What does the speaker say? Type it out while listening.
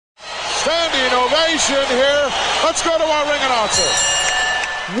Standing ovation here. Let's go to our ring announcer.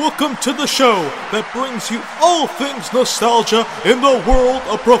 Welcome to the show that brings you all things nostalgia in the world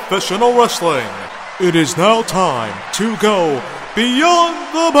of professional wrestling. It is now time to go Beyond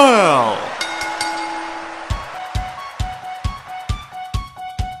the Bell.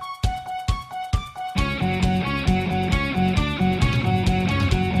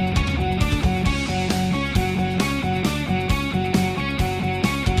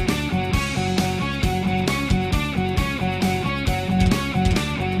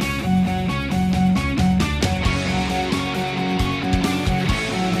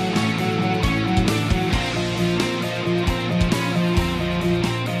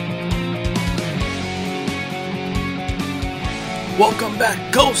 Welcome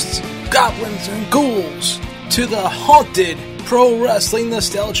back, ghosts, goblins, and ghouls, to the haunted pro wrestling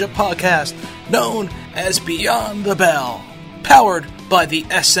nostalgia podcast known as Beyond the Bell, powered by the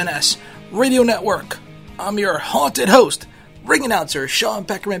SNS Radio Network. I'm your haunted host, ring announcer Sean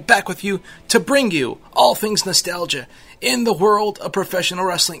Beckerman, back with you to bring you all things nostalgia in the world of professional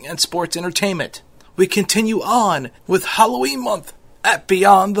wrestling and sports entertainment. We continue on with Halloween month at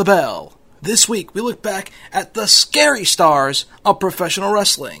Beyond the Bell. This week, we look back at the scary stars of professional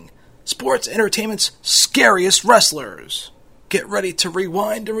wrestling, sports entertainment's scariest wrestlers. Get ready to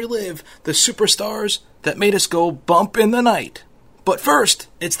rewind and relive the superstars that made us go bump in the night. But first,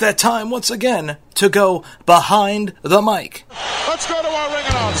 it's that time once again to go behind the mic. Let's go to our ring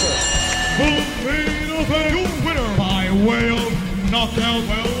announcer. The main event, your winner by way of knockout,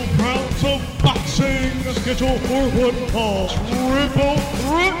 12 rounds of boxing, scheduled for what calls triple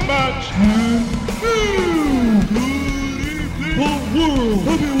threat match. And the World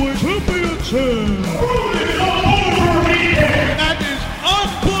Heavyweight Championship. That is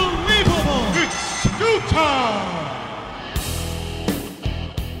unbelievable. It's Scooter.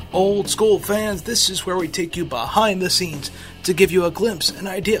 Old school fans, this is where we take you behind the scenes to give you a glimpse, an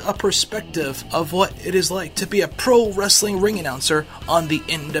idea, a perspective of what it is like to be a pro wrestling ring announcer on the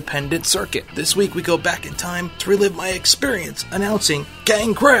independent circuit. This week we go back in time to relive my experience announcing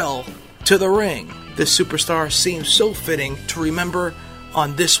Gangrel to the ring. This superstar seems so fitting to remember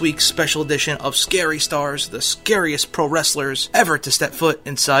on this week's special edition of Scary Stars, the scariest pro wrestlers ever to step foot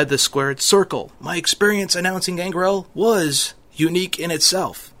inside the squared circle. My experience announcing Gangrel was unique in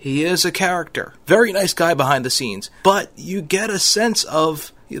itself. He is a character. Very nice guy behind the scenes. But you get a sense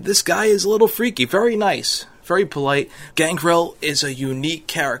of, this guy is a little freaky. Very nice. Very polite. Gangrel is a unique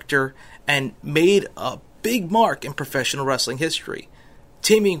character and made a big mark in professional wrestling history.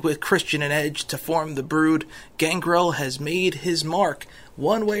 Teaming with Christian and Edge to form the Brood, Gangrel has made his mark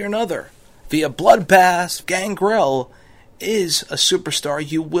one way or another. Via Bloodbath, Gangrel is a superstar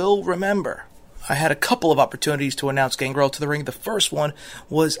you will remember. I had a couple of opportunities to announce Gangrel to the ring. The first one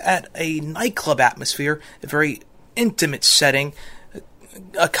was at a nightclub atmosphere, a very intimate setting,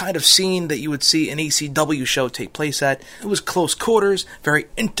 a kind of scene that you would see an ECW show take place at. It was close quarters, very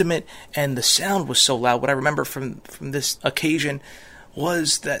intimate, and the sound was so loud. What I remember from this occasion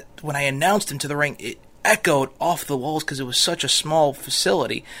was that when I announced him to the ring, it echoed off the walls because it was such a small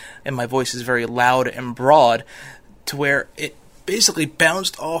facility, and my voice is very loud and broad, to where it basically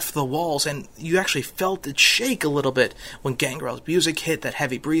bounced off the walls, and you actually felt it shake a little bit when Gangrel's music hit, that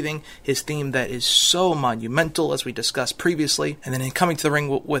heavy breathing, his theme that is so monumental, as we discussed previously, and then in coming to the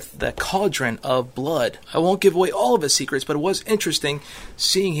ring with the cauldron of blood. I won't give away all of his secrets, but it was interesting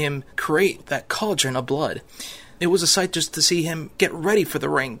seeing him create that cauldron of blood. It was a sight just to see him get ready for the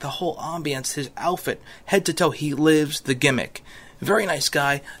ring, the whole ambience, his outfit, head to toe. He lives the gimmick. Very nice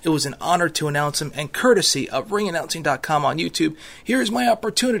guy. It was an honor to announce him, and courtesy of ringannouncing.com on YouTube, here's my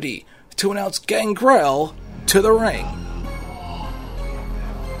opportunity to announce Gangrel to the ring.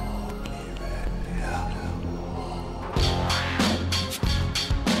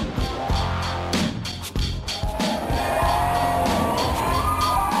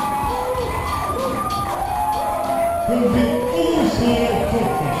 From the All-Star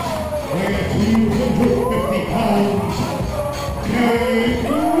Focus, weighing 250 pounds,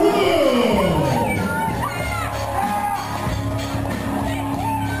 Gangrel!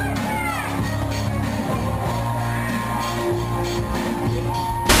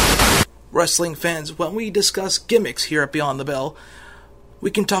 Wrestling fans, when we discuss gimmicks here at Beyond the Bell, we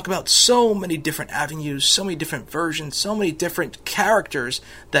can talk about so many different avenues, so many different versions, so many different characters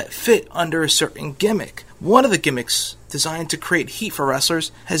that fit under a certain gimmick. One of the gimmicks designed to create heat for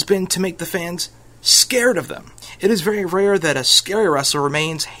wrestlers has been to make the fans scared of them. It is very rare that a scary wrestler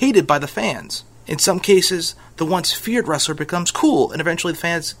remains hated by the fans. In some cases, the once feared wrestler becomes cool, and eventually the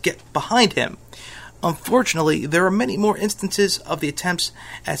fans get behind him. Unfortunately, there are many more instances of the attempts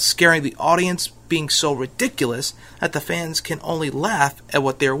at scaring the audience being so ridiculous that the fans can only laugh at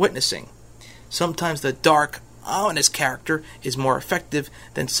what they are witnessing. Sometimes the dark, ominous character is more effective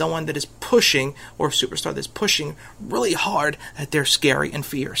than someone that is pushing, or a superstar that's pushing really hard that they're scary and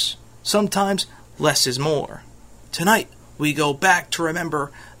fierce. Sometimes less is more. Tonight, we go back to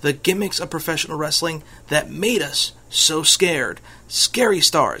remember the gimmicks of professional wrestling that made us so scared. Scary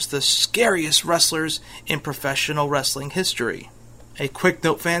stars, the scariest wrestlers in professional wrestling history. A quick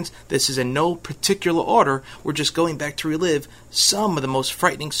note, fans, this is in no particular order. We're just going back to relive some of the most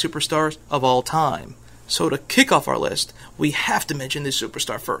frightening superstars of all time. So to kick off our list, we have to mention this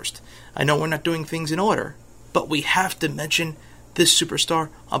superstar first. I know we're not doing things in order, but we have to mention this superstar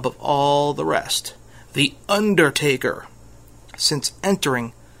above all the rest. The Undertaker. Since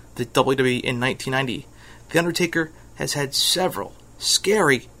entering the WWE in 1990, The Undertaker has had several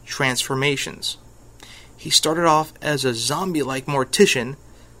scary transformations. He started off as a zombie-like mortician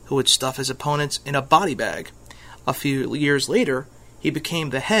who would stuff his opponents in a body bag. A few years later, he became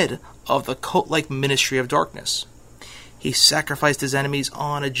the head of the cult-like Ministry of Darkness. He sacrificed his enemies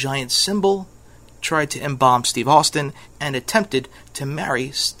on a giant symbol, tried to embalm Steve Austin, and attempted to marry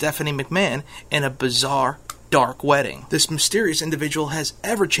Stephanie McMahon in a bizarre, dark wedding. This mysterious individual has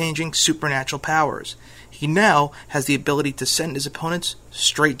ever-changing supernatural powers. He now has the ability to send his opponents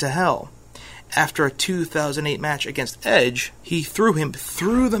straight to hell. After a 2008 match against Edge, he threw him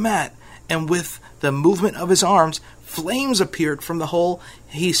through the mat, and with the movement of his arms, flames appeared from the hole.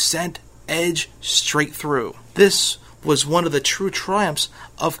 He sent Edge straight through. This was one of the true triumphs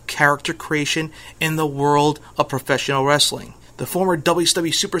of character creation in the world of professional wrestling. The former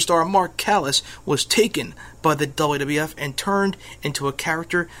WCW superstar Mark Callis was taken by the WWF and turned into a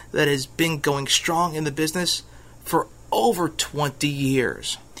character that has been going strong in the business for over 20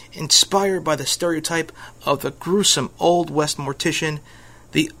 years. Inspired by the stereotype of the gruesome Old West mortician,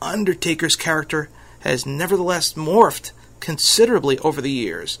 The Undertaker's character has nevertheless morphed considerably over the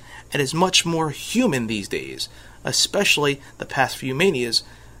years and is much more human these days, especially the past few Manias,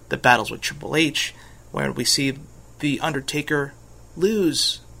 the battles with Triple H, where we see The Undertaker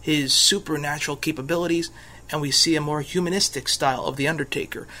lose his supernatural capabilities and we see a more humanistic style of The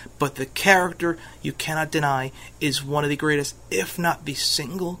Undertaker. But the character, you cannot deny, is one of the greatest, if not the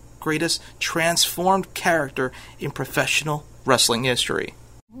single greatest, transformed character in professional wrestling history.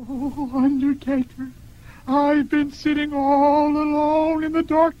 Oh, Undertaker, I've been sitting all alone in the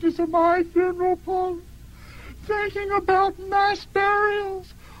darkness of my funeral parlor, thinking about mass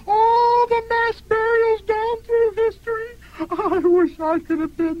burials, all the mass burials down through history. I wish I could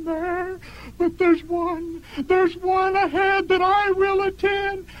have been there, but there's one ahead that I will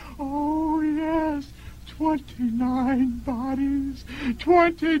attend. Oh, yes, 29 bodies,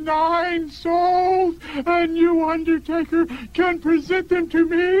 29 souls, and you, Undertaker, can present them to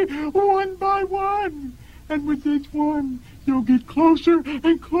me one by one. And with each one, you'll get closer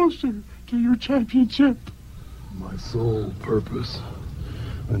and closer to your championship. My sole purpose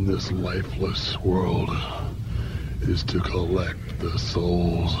in this lifeless world is to collect the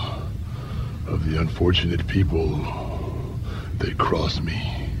souls of the unfortunate people that cross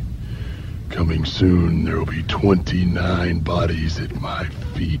me. Coming soon, there will be 29 bodies at my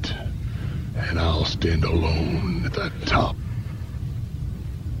feet, and I'll stand alone at the top.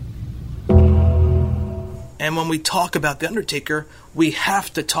 And when we talk about The Undertaker, we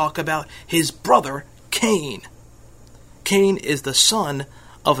have to talk about his brother, Kane. Kane is the son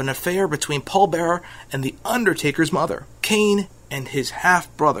of an affair between Paul Bearer and The Undertaker's mother. Kane and his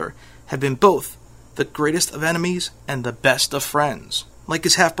half-brother have been both the greatest of enemies and the best of friends. Like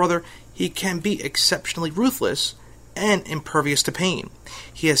his half-brother, he can be exceptionally ruthless and impervious to pain.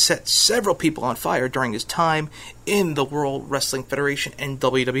 He has set several people on fire during his time in the World Wrestling Federation and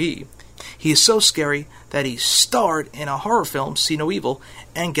WWE. He is so scary that he starred in a horror film, See No Evil,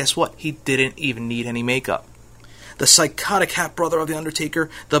 and guess what? He didn't even need any makeup. The psychotic half-brother of The Undertaker,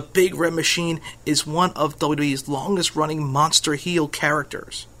 the Big Red Machine, is one of WWE's longest-running monster heel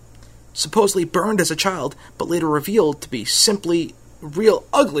characters. Supposedly burned as a child, but later revealed to be simply real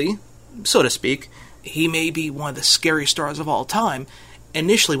ugly, so to speak, he may be one of the scariest stars of all time.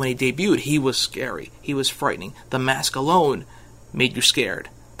 Initially, when he debuted, he was scary. He was frightening. The mask alone made you scared.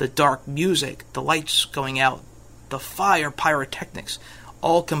 The dark music, the lights going out, the fire pyrotechnics,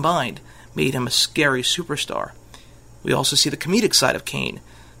 all combined made him a scary superstar. We also see the comedic side of Kane.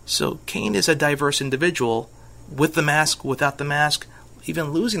 So Kane is a diverse individual, with the mask, without the mask,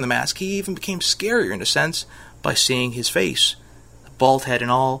 even losing the mask. He even became scarier in a sense by seeing his face, the bald head and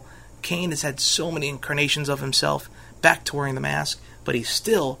all. Kane has had so many incarnations of himself back to wearing the mask, but he's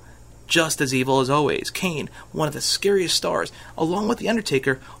still just as evil as always. Kane, one of the scariest stars, along with The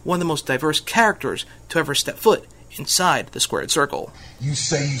Undertaker, one of the most diverse characters to ever step foot inside the squared circle. You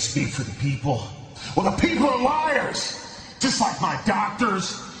say you speak for the people? Well, the people are liars! Just like my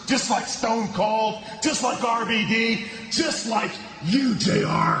doctors, just like Stone Cold, just like RVD, just like you,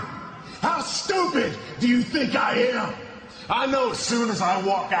 JR. How stupid do you think I am? I know as soon as I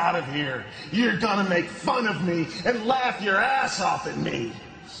walk out of here, you're gonna make fun of me and laugh your ass off at me.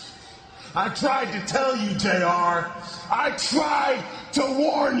 I tried to tell you, JR. I tried to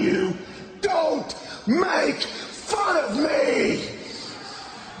warn you. Don't make fun of me!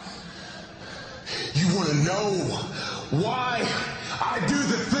 You want to know why I do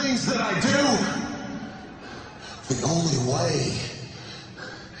the things that I do? The only way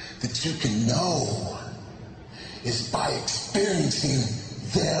that you can know is by experiencing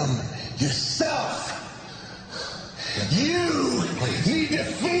them yourself. You need to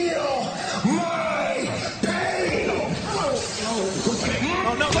feel my pain!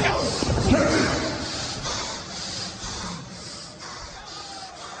 Oh, no, look out!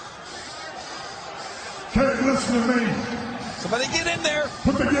 Kane, listen to me. Somebody get in there!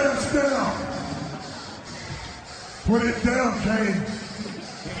 Put the gas down. Put it down, Kane.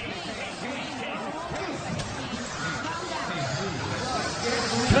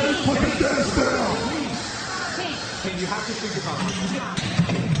 Kane, put the gas down. Kane, you have to think about it.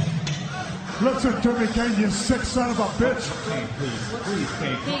 Listen to me, Kane, you sick son of a bitch. Kane, please,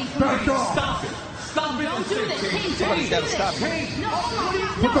 Kane. Back off. Stop it. Stop it. Don't do this. Kane, Somebody's got to stop him. Kane. No.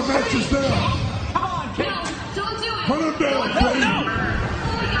 Put the matches down. Come on, Kane. No, don't do it. Put them down, Kane.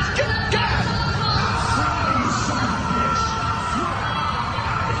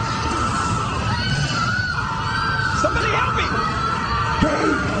 Somebody help me!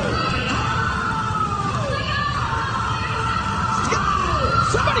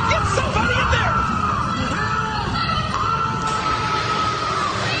 Somebody get somebody in there!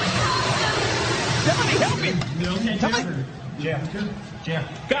 Somebody help me! Somebody. Jeff.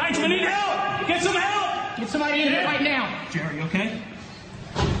 Guys, we need help! Get some help! Get somebody in here right now. Jerry, okay?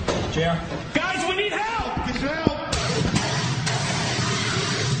 Jerry. Guys, we need help! Get some help!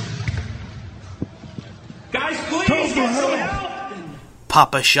 Guys, please get some help!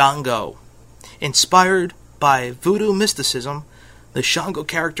 Papa Shango. Inspired by voodoo mysticism, the Shango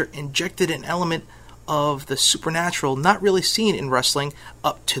character injected an element of the supernatural not really seen in wrestling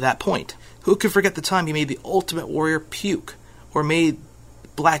up to that point. Who could forget the time he made the Ultimate Warrior puke, or made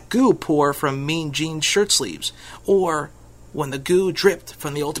black goo pour from Mean Gene's shirt sleeves, or when the goo dripped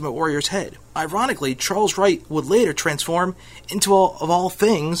from the Ultimate Warrior's head? Ironically, Charles Wright would later transform into, of all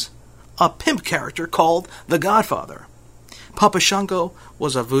things, a pimp character called the Godfather. Papa Shango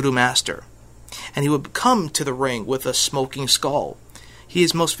was a voodoo master, and he would come to the ring with a smoking skull. He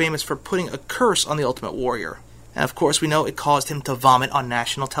is most famous for putting a curse on the Ultimate Warrior, and of course we know it caused him to vomit on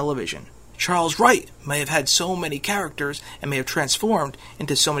national television. Charles Wright may have had so many characters and may have transformed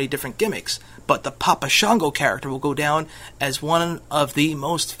into so many different gimmicks, but the Papa Shango character will go down as one of the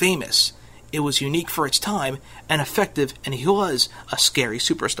most famous. It was unique for its time and effective, and he was a scary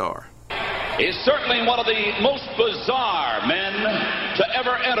superstar. Is certainly one of the most bizarre men to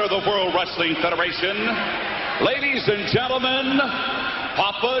ever enter the World Wrestling Federation. Ladies and gentlemen,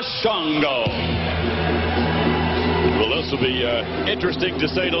 Papa Shango. Well, this will be interesting to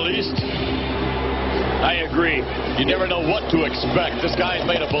say the least. I agree. You never know what to expect. This guy's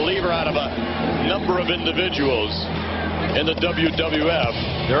made a believer out of a number of individuals in the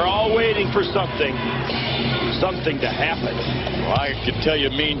WWF. They're all waiting for something to happen. Well, I can tell you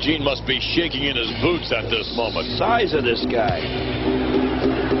Mean Gene must be shaking in his boots at this moment. Size of this guy.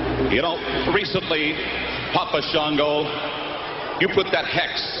 You know, recently, Papa Shango, you put that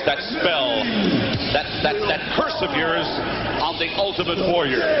hex, that spell, that curse of yours on the Ultimate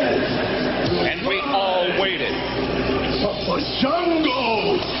Warrior. And we all waited. Papa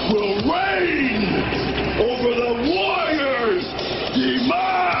Shango will reign over the Warriors'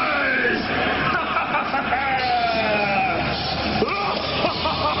 demise!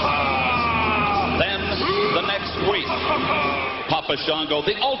 Then, the next week, Papa Shango,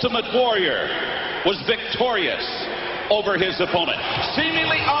 the Ultimate Warrior, was victorious over his opponent,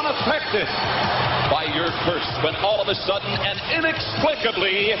 seemingly unaffected by your curse, when all of a sudden and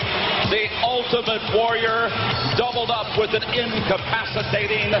inexplicably the Ultimate Warrior doubled up with an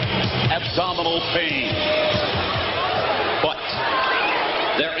incapacitating abdominal pain. But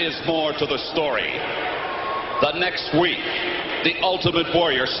there is more to the story. The next week, the Ultimate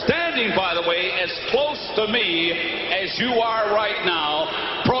Warrior, standing, by the way, as close to me as you are right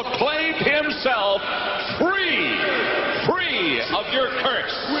now, proclaimed himself free of your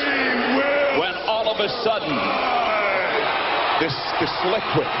curse. We will. When all of a sudden, this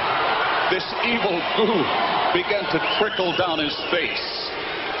liquid, this evil goo began to trickle down his face,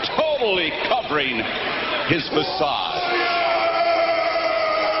 totally covering his facade.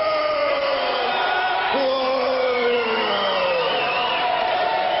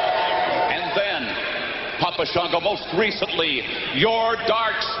 And then, Papa Shango, most recently, your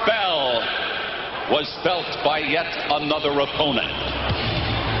dark spell was felt by yet another opponent.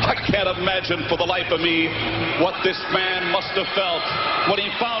 I can't imagine for the life of me what this man must have felt when he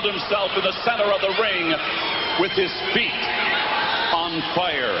found himself in the center of the ring with his feet on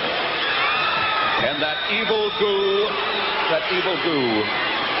fire. And that evil goo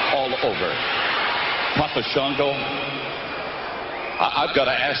all over. Papa Shango, I've got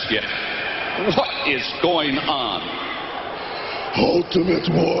to ask you, what is going on? Ultimate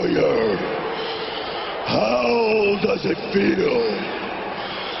Warrior, how does it feel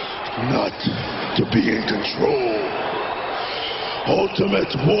not to be in control?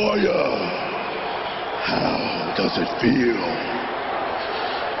 Ultimate Warrior, how does it feel?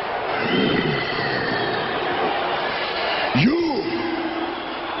 You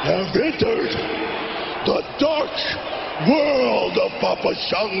have entered the dark world of Papa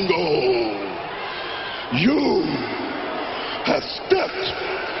Shango. You have stepped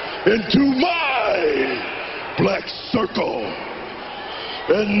into my black circle.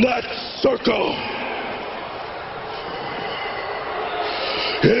 And that circle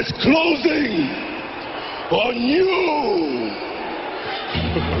is closing on you.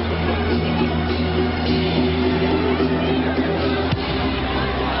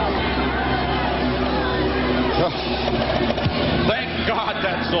 Thank God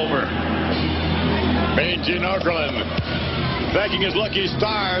that's over. Mean Gene Okerlund thanking his lucky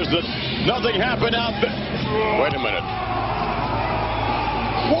stars that nothing happened out there. Wait a minute.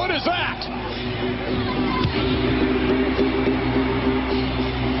 What is that?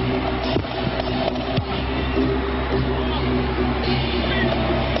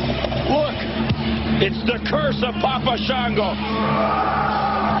 Look, it's the curse of Papa Shango.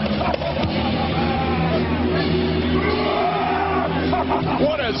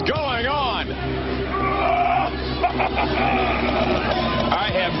 What is going on? I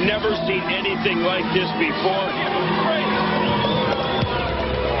have never seen anything like this before.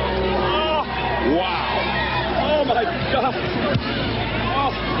 Wow. Oh, my God.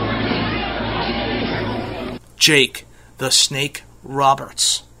 Oh. Jake the Snake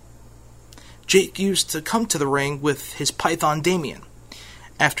Roberts. Jake used to come to the ring with his python Damien.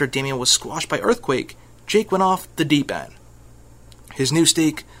 After Damien was squashed by Earthquake, Jake went off the deep end. His new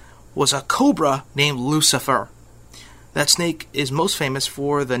snake was a cobra named Lucifer. That snake is most famous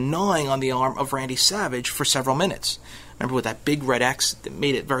for the gnawing on the arm of Randy Savage for several minutes. Remember, with that big red X that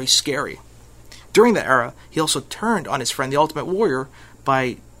made it very scary. During that era, he also turned on his friend the Ultimate Warrior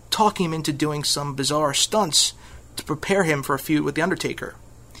by talking him into doing some bizarre stunts to prepare him for a feud with The Undertaker.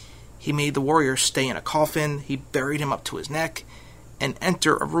 He made the Warrior stay in a coffin, he buried him up to his neck, and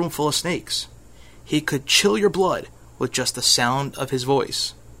enter a room full of snakes. He could chill your blood with just the sound of his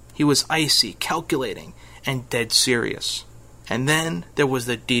voice. He was icy, calculating, and dead serious. And then there was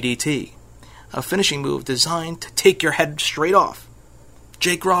the DDT, a finishing move designed to take your head straight off.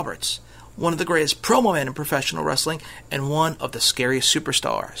 Jake Roberts, one of the greatest promo men in professional wrestling, and one of the scariest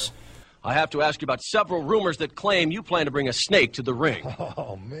superstars. I have to ask you about several rumors that claim you plan to bring a snake to the ring.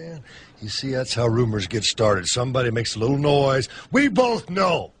 Oh, man. You see, that's how rumors get started. Somebody makes a little noise. We both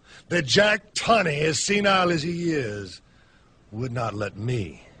know that Jack Tunney, as senile as he is, would not let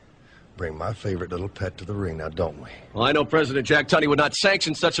me bring my favorite little pet to the ring, now don't we? Well, I know President Jack Tunney would not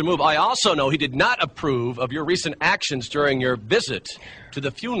sanction such a move. I also know he did not approve of your recent actions during your visit to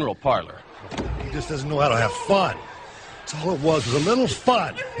the funeral parlor. He just doesn't know how to have fun. That's all it was a little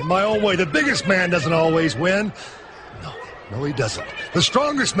fun, in my own way. The biggest man doesn't always win. No, he doesn't. The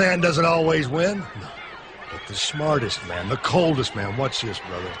strongest man doesn't always win. No. But the smartest man, the coldest man, watch this,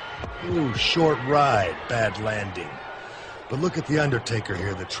 brother. Ooh, short ride, bad landing. But look at The Undertaker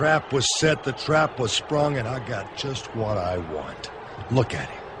here. The trap was set, the trap was sprung, and I got just what I want. Look at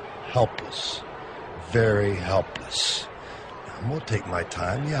him. Helpless. Very helpless. Now, I'm going to take my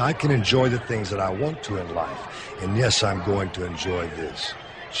time. Yeah, I can enjoy the things that I want to in life. And yes, I'm going to enjoy this.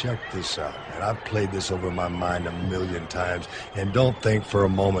 Check this out. And I've played this over my mind a million times. And don't think for a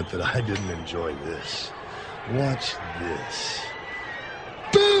moment that I didn't enjoy this. Watch this.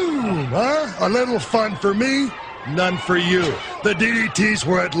 Boom! Huh? A little fun for me, none for you. The DDT's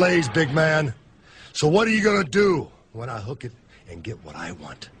where it lays, big man. So what are you going to do when I hook it and get what I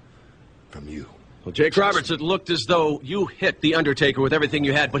want from you? Well, Jake Roberts, it looked as though you hit The Undertaker with everything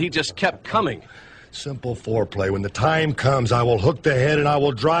you had, but he just kept coming. Simple foreplay. When the time comes, I will hook the head and I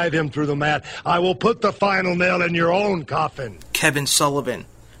will drive him through the mat. I will put the final nail in your own coffin. Kevin Sullivan.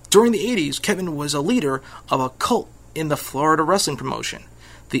 During the 80s, Kevin was a leader of a cult in the Florida wrestling promotion.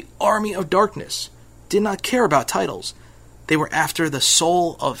 The Army of Darkness did not care about titles. They were after the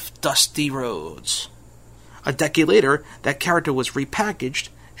soul of Dusty Rhodes. A decade later, that character was repackaged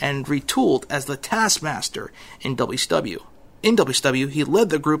and retooled as the Taskmaster in WCW. In WCW, he led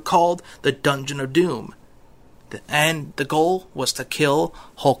the group called the Dungeon of Doom, and the goal was to kill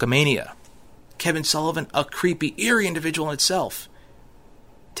Hulkamania. Kevin Sullivan, a creepy, eerie individual in itself.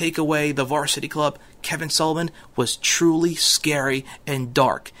 Take away the Varsity Club, Kevin Sullivan was truly scary and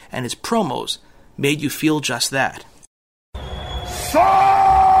dark, and his promos made you feel just that. Sullivan,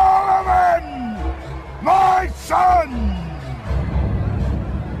 my son!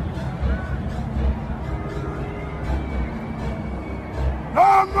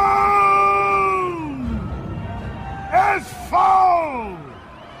 The moon is full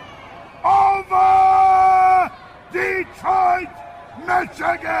over Detroit,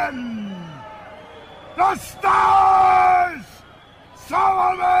 Michigan. The stars,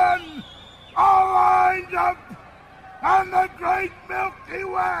 Sullivan, are lined up, and the great Milky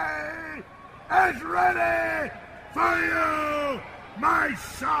Way is ready for you, my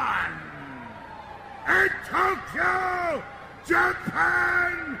son. In Tokyo,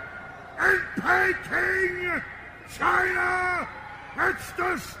 Japan, and Peking, China, it's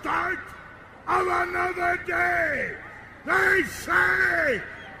the start of another day. They say,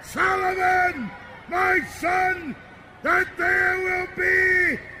 Sullivan, my son, that there will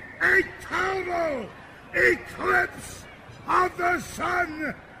be a total eclipse of the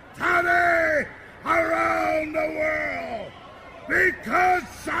sun today around the world. Because,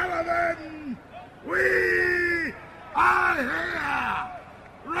 Sullivan, we are here,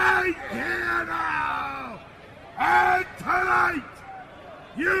 right here now. And tonight,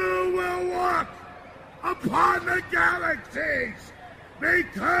 you will walk upon the galaxies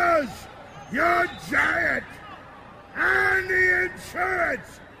because you're giant. And the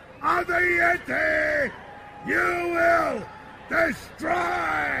insurance of the Yeti, you will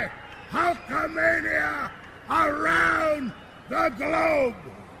destroy Hulkamania around the globe.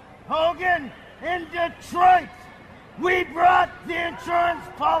 Hogan, in Detroit, we brought the insurance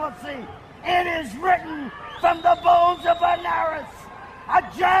policy. It is written from the bones of Benares. A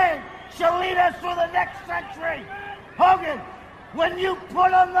giant shall lead us through the next century. Hogan, when you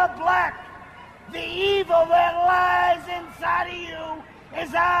put on the black, the evil that lies inside of you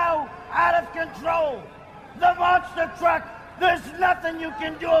is out of control. The monster truck, there's nothing you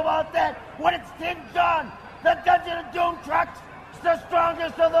can do about that when it's tinged on. The Dungeon of Doom truck's the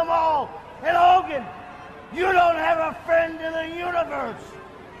strongest of them all. And Hogan, you don't have a friend in the universe.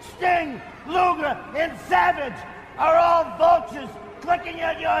 Sting, Luger, and Savage are all vultures clicking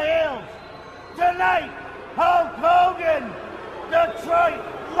at your heels. Tonight, Hulk Hogan, Detroit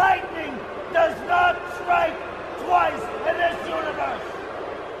lightning does not strike twice in this universe.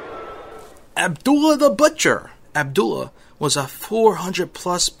 Abdullah the Butcher. Abdullah was a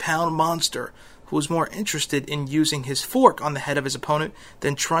 400-plus pound monster who was more interested in using his fork on the head of his opponent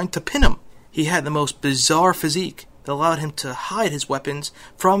than trying to pin him. He had the most bizarre physique that allowed him to hide his weapons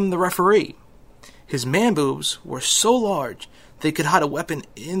from the referee. His man boobs were so large they could hide a weapon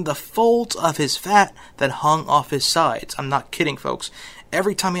in the folds of his fat that hung off his sides. I'm not kidding, folks.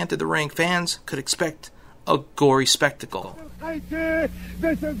 Every time he entered the ring, fans could expect a gory spectacle.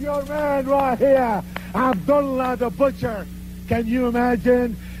 This is your man right here, Abdullah the Butcher. Can you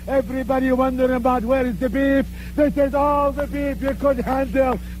imagine? Everybody wondering about where is the beef. This is all the beef you could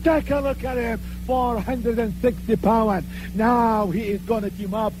handle. Take a look at him, 460 pounds. Now he is going to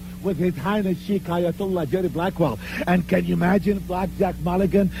team up with His Highness Sheikh Ayatollah Jerry Blackwell. And can you imagine Blackjack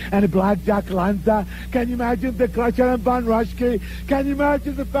Mulligan and Blackjack Lanza? Can you imagine the Crusher and Von Rushke? Can you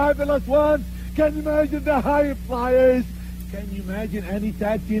imagine the Fabulous Ones? Can you imagine the High Flyers? Can you imagine any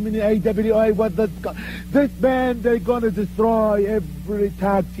tag team in the AWA? This band, they're going to destroy every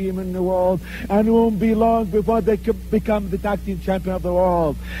tag team in the world, and it won't be long before they could become the tag team champion of the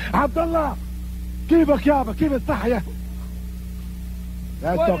world. Abdullah, keep it صح.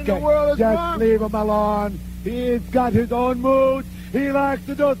 That's what okay. In the world is just wrong? Leave him alone. He's got his own mood. He likes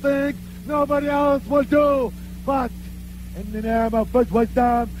to do things nobody else will do. But in the name of first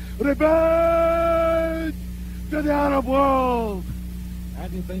wisdom, revenge to the Arab world.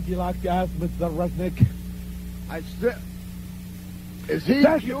 Anything you like to ask, Mr. Resnick? Is he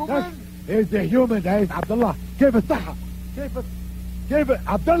human? He's a human, Abdullah. Give it,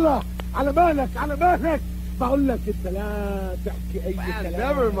 Abdullah. على مالك بقول لك انت لا تحكي اي كلام.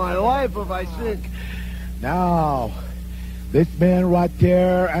 Never in my life have I seen. Now, this man right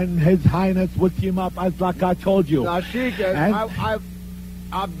there and His Highness will team up as like I told you. Now, Sheik,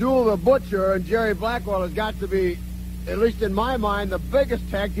 Abdul the Butcher and Jerry Blackwell has got to be, at least in my mind, the biggest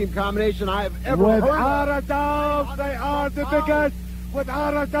tag team combination I have ever heard of. Without a doubt, they are the biggest.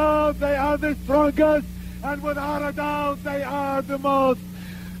 Without a doubt, they are the strongest. And without a doubt, they are the most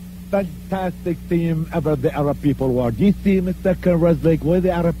fantastic team ever the Arab people were. Do you see, Mr. Wrestling, where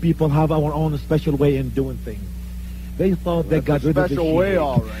the Arab people have our own special way in doing things? They thought they got rid of the special way,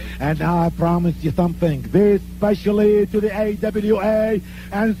 all right. And now I promise you something. This especially to the AWA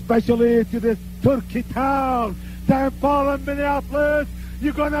and especially to this Turkey town, St. Paul and Minneapolis.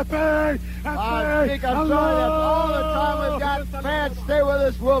 You're gonna pay and pay. I think I'm sorry. That's all the time we've got. Fans, stay with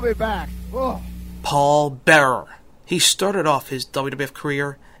us. We'll be back. Oh. Paul Bearer. He started off his WWF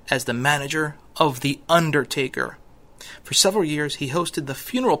career as the manager of The Undertaker. For several years, he hosted the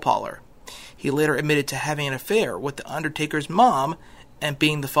funeral parlor. He later admitted to having an affair with The Undertaker's mom and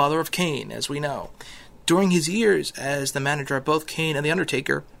being the father of Kane, as we know. During his years as the manager of both Kane and The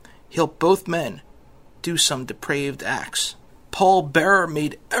Undertaker, he helped both men do some depraved acts. Paul Bearer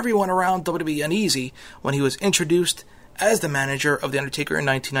made everyone around WWE uneasy when he was introduced as the manager of The Undertaker in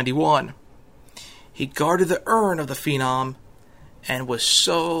 1991. He guarded the urn of the Phenom and was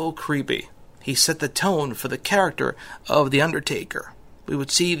so creepy. He set the tone for the character of The Undertaker. We would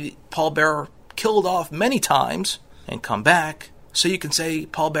see Paul Bearer killed off many times and come back, so you can say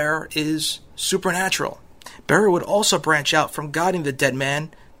Paul Bearer is supernatural. Bearer would also branch out from guiding the dead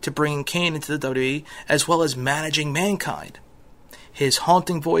man to bringing Kane into the WWE, as well as managing Mankind. His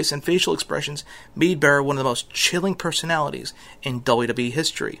haunting voice and facial expressions made Bearer one of the most chilling personalities in WWE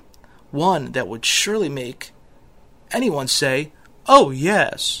history. One that would surely make anyone say, "Oh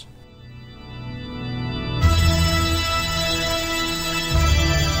yes."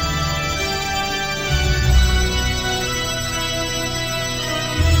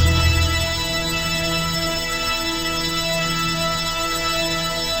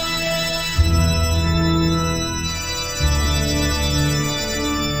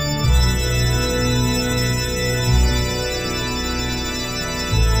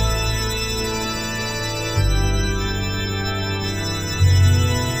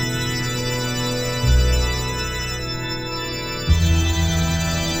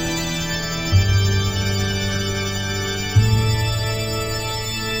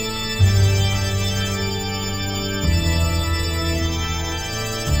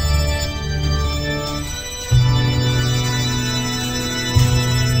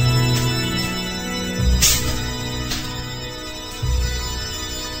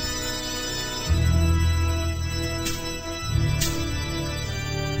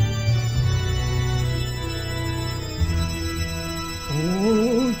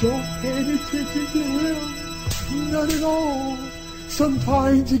 Don't pay any attention to him. Not at all.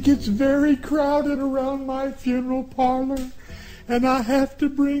 Sometimes it gets very crowded around my funeral parlor, and I have to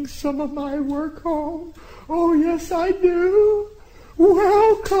bring some of my work home. Oh, yes, I do.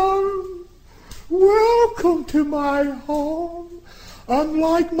 Welcome. Welcome to my home.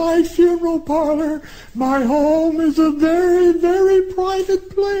 Unlike my funeral parlor, my home is a very, very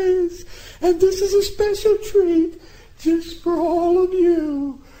private place, and this is a special treat just for all of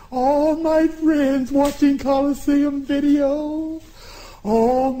you. All my friends watching Coliseum video.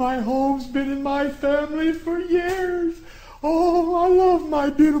 Oh, my home's been in my family for years. Oh, I love my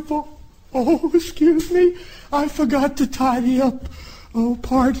beautiful... Oh, excuse me. I forgot to tidy up. Oh,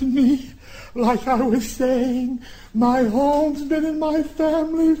 pardon me. Like I was saying, my home's been in my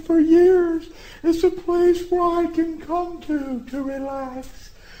family for years. It's a place where I can come to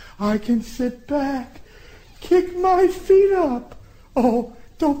relax. I can sit back, kick my feet up. Oh,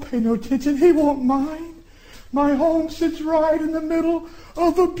 don't pay no attention. He won't mind. My home sits right in the middle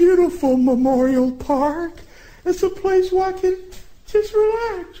of a beautiful memorial park. It's a place where I can just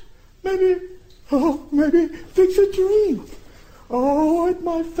relax. Maybe fix a drink. Oh, at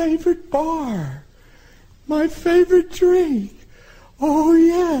my favorite bar. My favorite drink. Oh,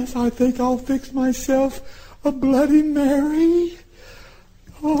 yes, I think I'll fix myself a Bloody Mary.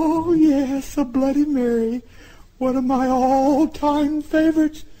 Oh, yes, a Bloody Mary. One of my all-time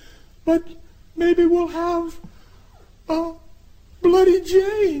favorites. But maybe we'll have a Bloody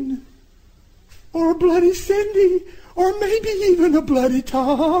Jane. Or a Bloody Cindy. Or maybe even a Bloody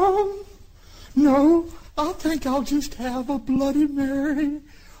Tom. No, I think I'll just have a Bloody Mary.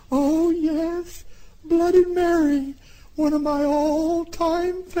 Oh, yes, Bloody Mary. One of my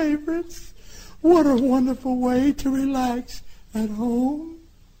all-time favorites. What a wonderful way to relax at home.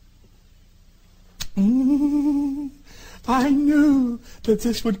 I knew that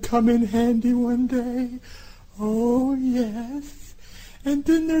this would come in handy one day. Oh, yes. And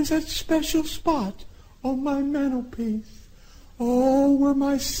then there's that special spot on my mantelpiece. Oh, where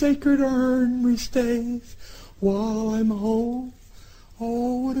my sacred urn stays while I'm home.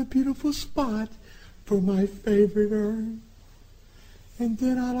 Oh, what a beautiful spot for my favorite urn. And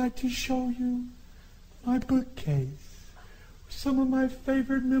then I like to show you my bookcase with some of my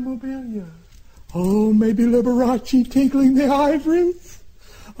favorite memorabilia. Oh, maybe Liberace tinkling the ivories.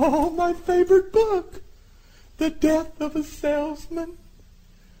 Oh, my favorite book, The Death of a Salesman.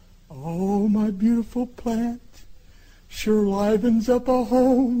 Oh, my beautiful plant sure livens up a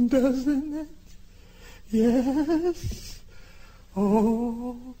home, doesn't it? Yes.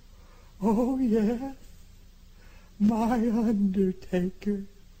 Oh, yes. My undertaker.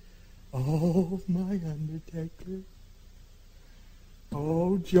 Oh, my undertaker.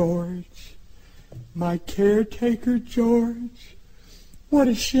 Oh, George. My caretaker, George. What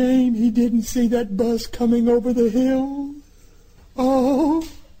a shame he didn't see that bus coming over the hill. Oh,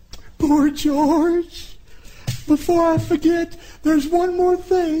 poor George. Before I forget, there's one more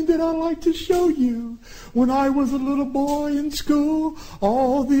thing that I'd like to show you. When I was a little boy in school,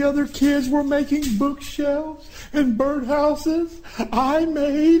 all the other kids were making bookshelves and birdhouses. I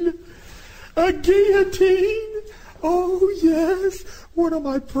made a guillotine. Oh, yes, one of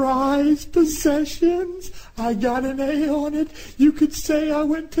my prized possessions. I got an A on it. You could say I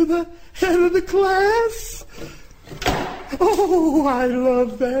went to the head of the class. Oh, I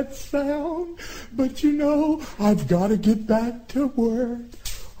love that sound. But you know, I've got to get back to work.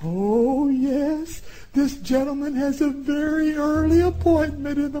 Oh, yes, this gentleman has a very early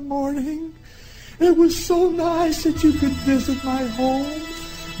appointment in the morning. It was so nice that you could visit my home.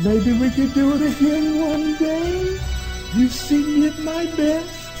 Maybe we could do it again one day. You've seen me at my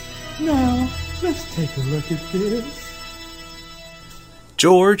best. Now, let's take a look at this.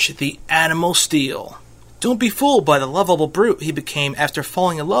 George the Animal Steele. Don't be fooled by the lovable brute he became after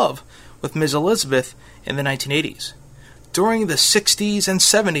falling in love with Ms. Elizabeth in the 1980s. During the 60s and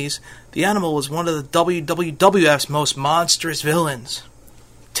 70s, the Animal was one of the WWF's most monstrous villains,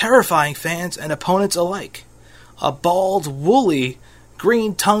 terrifying fans and opponents alike. A bald, woolly,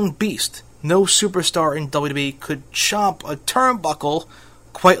 green-tongued beast. No superstar in WWE could chomp a turnbuckle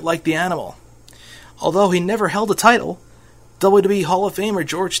quite like the Animal. Although he never held a title, WWE Hall of Famer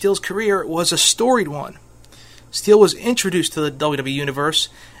George Steele's career was a storied one. Steele was introduced to the WWE Universe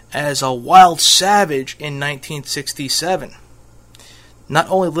as a wild savage in 1967. Not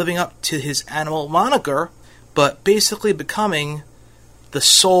only living up to his Animal moniker, but basically becoming the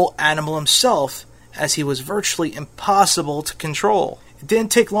sole Animal himself, as he was virtually impossible to control. It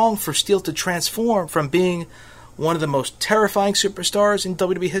didn't take long for Steele to transform from being one of the most terrifying superstars in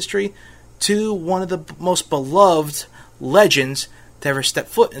WWE history to one of the most beloved legends to ever step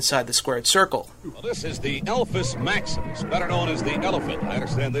foot inside the squared circle. Well, this is the Elphus Maximus, better known as the elephant. I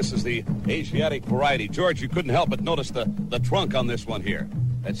understand this is the Asiatic variety. George, you couldn't help but notice the trunk on this one here.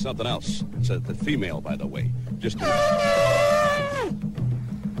 That's something else. It's the female, by the way.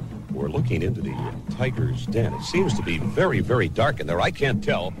 We're looking into the tiger's den. It seems to be very, very dark in there. I can't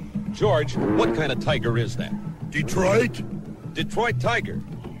tell. George, what kind of tiger is that? Detroit? Detroit tiger.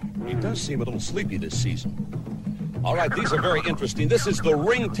 He does seem a little sleepy this season. All right, these are very interesting. This is the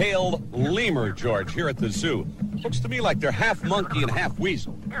ring-tailed lemur, George, here at the zoo. Looks to me like they're half monkey and half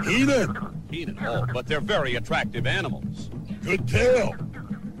weasel. Heenan, oh, but they're very attractive animals. Good tale.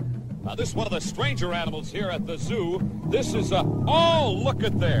 Now, this is one of the stranger animals here at the zoo. This is oh, look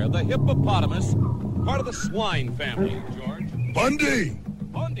at there, the hippopotamus, part of the swine family, George. Bundy?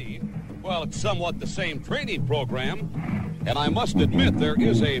 Bundy? Well, it's somewhat the same training program. And I must admit, there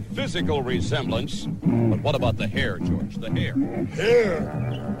is a physical resemblance. But what about the hair, George? The hair.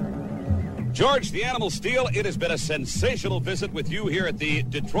 Hair. George, the Animal Steele, it has been a sensational visit with you here at the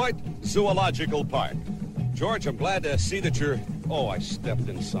Detroit Zoological Park. George, I'm glad to see that you're... Oh, I stepped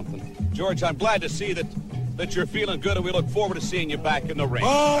in something. George, I'm glad to see that you're feeling good, and we look forward to seeing you back in the ring.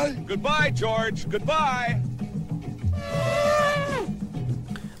 Bye. Goodbye, George. Goodbye.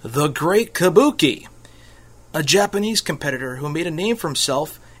 The Great Kabuki, a Japanese competitor who made a name for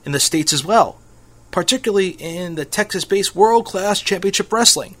himself in the States as well, particularly in the Texas-based World Class Championship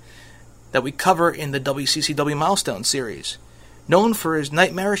Wrestling that we cover in the WCCW Milestone series. Known for his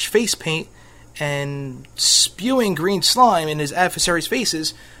nightmarish face paint and spewing green slime in his adversaries'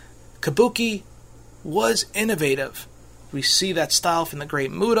 faces, Kabuki was innovative. We see that style from the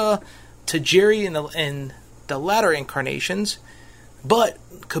Great Muta, Tajiri in the latter incarnations, but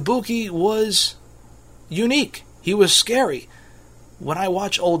Kabuki was unique. He was scary. When I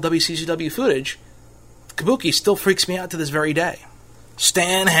watch old WCCW footage, Kabuki still freaks me out to this very day.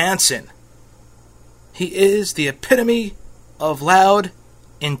 Stan Hansen. He is the epitome of loud,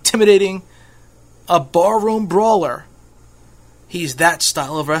 intimidating, a barroom brawler. He's that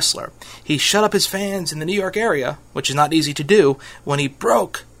style of wrestler. He shut up his fans in the New York area, which is not easy to do, when he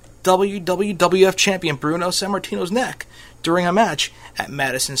broke WWF champion Bruno Sammartino's neck during a match at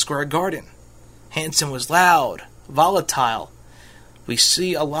Madison Square Garden. Hansen was loud, volatile. We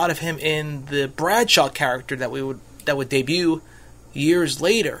see a lot of him in the Bradshaw character that would debut years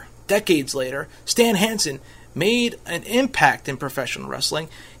later, decades later. Stan Hansen made an impact in professional wrestling.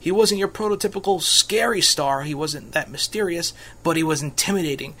 He wasn't your prototypical scary star. He wasn't that mysterious, but he was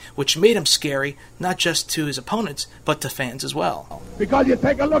intimidating, which made him scary, not just to his opponents, but to fans as well. Because you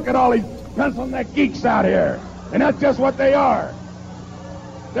take a look at all these pencil-neck geeks out here, and that's just what they are.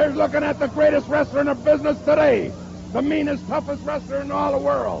 They're looking at the greatest wrestler in the business today, the meanest, toughest wrestler in all the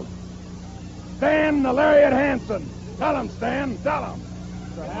world, Stan the Lariat Hansen. Tell him, Stan, tell him.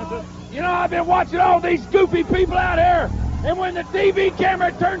 You know, I've been watching all these goofy people out here, and when the TV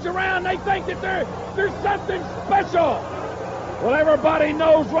camera turns around, they think that there's something special. Well, everybody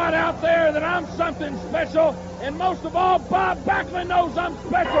knows right out there that I'm something special, and most of all, Bob Backlund knows I'm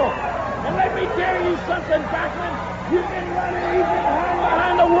special. And let me tell you something, Backlund. You've been running, you've been hiding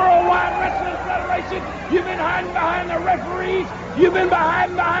behind the Worldwide Wrestling Federation. You've been hiding behind the referees. You've been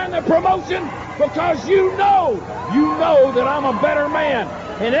hiding behind the promotion because you know that I'm a better man.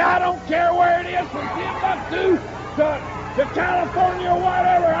 And I don't care where it is, from Timbuktu to California or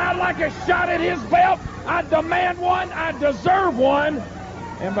whatever. I'd like a shot at his belt. I demand one. I deserve one.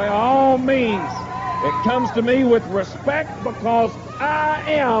 And by all means, it comes to me with respect because I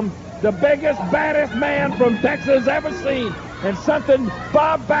am the biggest, baddest man from Texas ever seen, and something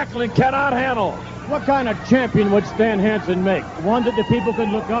Bob Backlund cannot handle. What kind of champion would Stan Hansen make? One that the people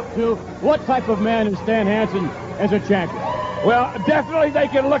can look up to? What type of man is Stan Hansen as a champion? Well, definitely they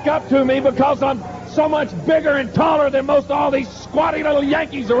can look up to me because I'm so much bigger and taller than most all these squatty little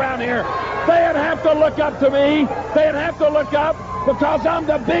Yankees around here. They'd have to look up to me. They'd have to look up because I'm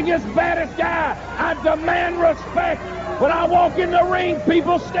the biggest, baddest guy. I demand respect. When I walk in the ring,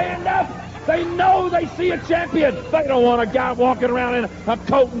 people stand up. They know they see a champion. They don't want a guy walking around in a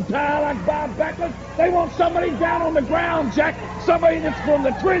coat and tie like Bob Backlund. They want somebody down on the ground, Jack. Somebody that's from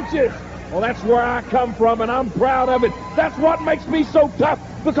the trenches. Well, that's where I come from, and I'm proud of it. That's what makes me so tough,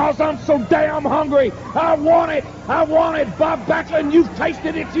 because I'm so damn hungry. I want it. I want it. Bob Backlund, you've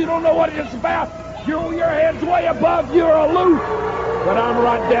tasted it. You don't know what it's about. Your head's way above. You're aloof. But I'm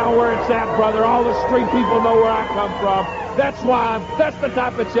right down where it's at, brother. All the street people know where I come from. That's the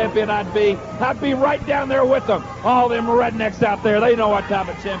type of champion I'd be. I'd be right down there with them. All them rednecks out there, they know what type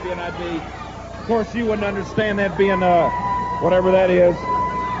of champion I'd be. Of course, you wouldn't understand that being, whatever that is.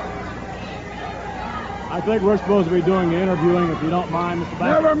 I think we're supposed to be doing the interviewing, if you don't mind, Mr.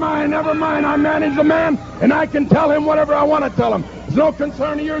 Backlund. Never mind. I manage the man, and I can tell him whatever I want to tell him. It's no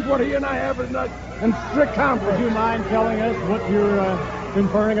concern of yours what he and I have in strict conference. Would you mind telling us what you're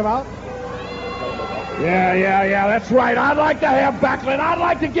conferring about? Yeah, that's right. I'd like to have Backlund. I'd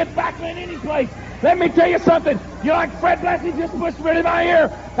like to get Backlund any place. Let me tell you something. You like Fred Blassie just whispered in my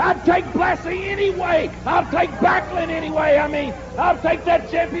ear. I'd take Blassie anyway. I'll take Backlund anyway. I mean, I'll take that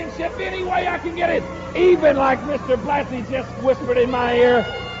championship any way I can get it. Even like Mr. Blassie just whispered in my ear,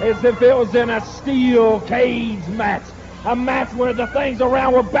 as if it was in a steel cage match. A match where the things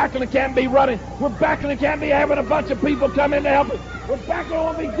around where Backlund can't be running, where Backlund can't be having a bunch of people come in to help him, where Backlund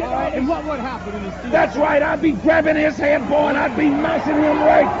won't be getting And what would happen in the steel? That's right, I'd be grabbing his head, boy, and I'd be mashing him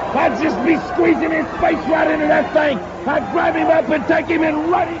right. I'd just be squeezing his face right into that thing. I'd grab him up and take him and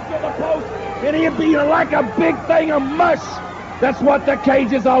run him to the post, and he'd be like a big thing of mush. That's what the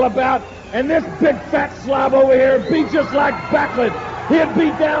cage is all about. And this big fat slob over here would be just like Backlund. He'd be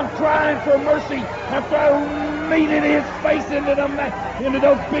down crying for mercy after I meated his face into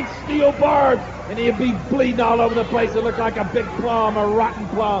those big steel bars. And he'd be bleeding all over the place. It looked like a big plum, a rotten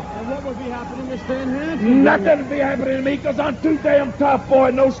plum. And what would be happening to Stan Hansen? Nothing would be happening to me because I'm too damn tough,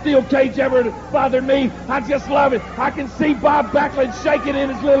 boy. No steel cage ever bothered me. I just love it. I can see Bob Backlund shaking in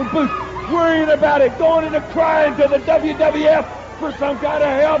his little boots, worrying about it, going into crying to the WWF for some kind of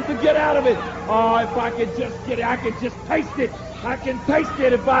help to get out of it. Oh, if I could just get it, I could just taste it. I can taste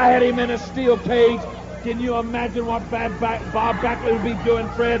it if I had him in a steel cage. Can you imagine what Bob Backlund would be doing,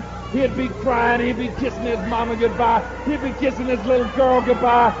 Fred? He'd be crying. He'd be kissing his mama goodbye. He'd be kissing his little girl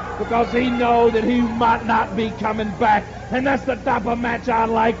goodbye because he knows that he might not be coming back. And that's the type of match I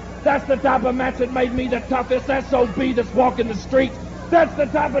like. That's the type of match that made me the toughest SOB that's walking the streets. That's the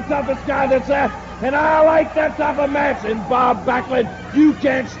type of toughest guy that's And I like that type of match. And Bob Backlund, you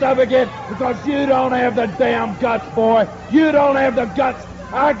can't stomach it because you don't have the damn guts, boy. You don't have the guts.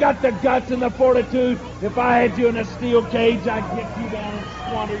 I got the guts and the fortitude. If I had you in a steel cage, I'd get you down and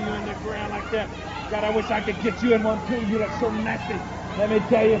squander you in the ground like that. God, I wish I could get you in one too. You look so nasty. Let me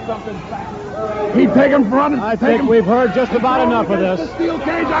tell you something. He'd take him from I think we've heard just about enough of this. The steel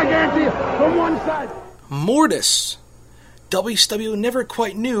cage, I guarantee you, from one side. Mortis. WCW never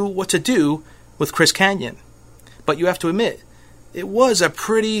quite knew what to do with Chris Kanyon. But you have to admit, it was a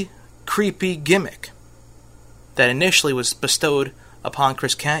pretty creepy gimmick that initially was bestowed upon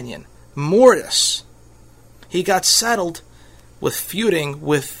Chris Kanyon. Mortis. He got saddled with feuding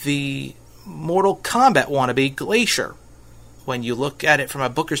with the Mortal Kombat wannabe Glacier. When you look at it from a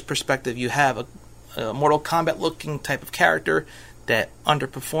booker's perspective, you have a Mortal Kombat looking type of character that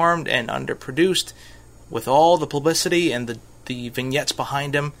underperformed and underproduced with all the publicity and the vignettes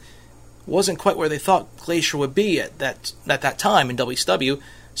behind him. Wasn't quite where they thought Glacier would be at that time in WCW,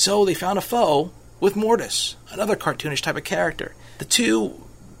 so they found a foe with Mortis, another cartoonish type of character. The two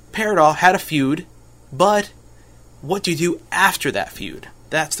paired off, had a feud, but what do you do after that feud?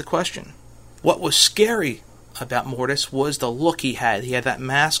 That's the question. What was scary about Mortis was the look he had. He had that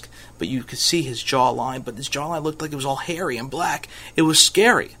mask, but you could see his jawline, but his jawline looked like it was all hairy and black. It was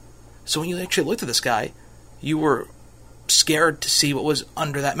scary. So when you actually looked at this guy, you were scared to see what was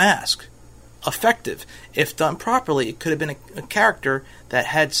under that mask. Effective. If done properly, it could have been a character that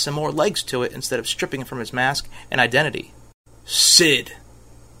had some more legs to it instead of stripping him from his mask and identity. Sid.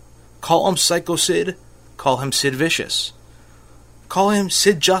 Call him Psycho Sid. Call him Sid Vicious. Call him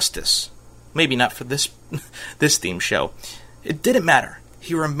Sid Justice. Maybe not for this theme show. It didn't matter.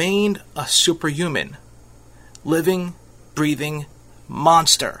 He remained a superhuman. Living, breathing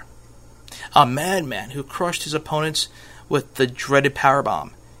monster. A madman who crushed his opponents with the dreaded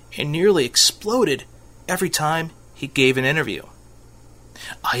powerbomb and nearly exploded every time he gave an interview.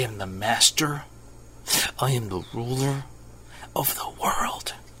 I am the master. I am the ruler of the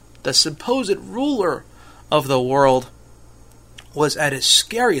world. The supposed ruler of the world was at his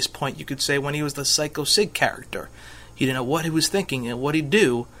scariest point, you could say, when he was the Psycho Sid character. He didn't know what he was thinking and what he'd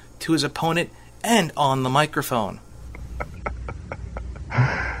do to his opponent and on the microphone.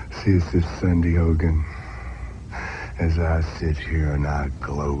 This is Sandy Hogan. As I sit here and I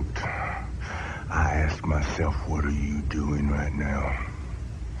gloat, I ask myself, what are you doing right now?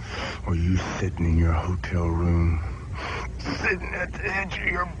 Are you sitting in your hotel room, sitting at the edge of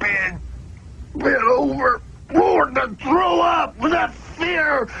your bed, bent over, bored to throw up with that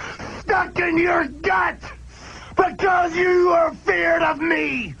fear stuck in your gut because you are feared of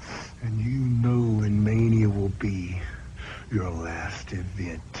me? And you know when Mania will be your last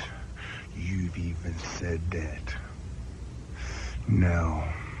event. You've even said that. Now,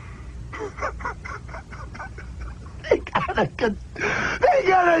 they got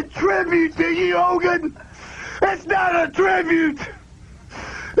a tribute to you, Hogan. It's not a tribute.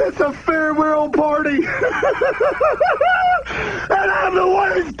 It's a farewell party. And I'm the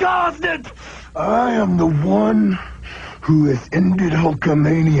one who's caused it. I am the one who has ended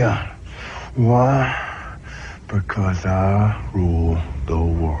Hulkamania. Why? Because I rule the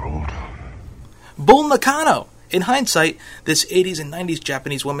world. Bull Nakano. In hindsight, this 80s and 90s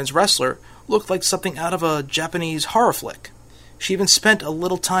Japanese women's wrestler looked like something out of a Japanese horror flick. She even spent a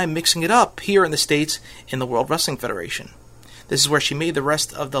little time mixing it up here in the States in the World Wrestling Federation. This is where she made the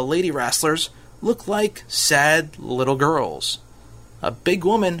rest of the lady wrestlers look like sad little girls. A big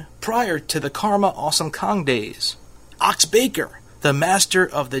woman prior to the Karma Awesome Kong days. Ox Baker, the master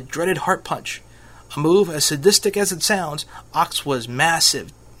of the dreaded heart punch. A move as sadistic as it sounds, Ox was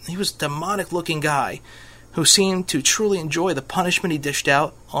massive. He was a demonic-looking guy who seemed to truly enjoy the punishment he dished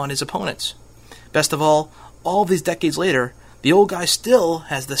out on his opponents. Best of all these decades later, the old guy still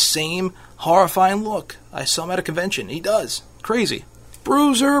has the same horrifying look. I saw him at a convention. He does. Crazy.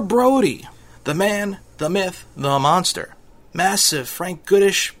 Bruiser Brody. The man, the myth, the monster. Massive Frank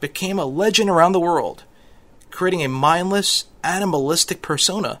Goodish became a legend around the world, creating a mindless, animalistic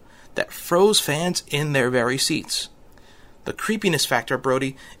persona that froze fans in their very seats. The creepiness factor of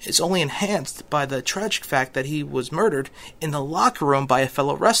Brody is only enhanced by the tragic fact that he was murdered in the locker room by a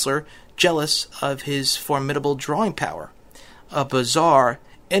fellow wrestler jealous of his formidable drawing power. A bizarre,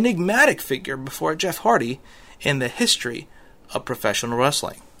 enigmatic figure before Jeff Hardy in the history of professional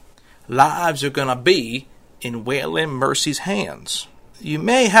wrestling. Lives are gonna be in Waylon Mercy's hands. You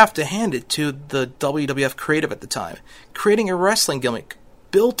may have to hand it to the WWF creative at the time, creating a wrestling gimmick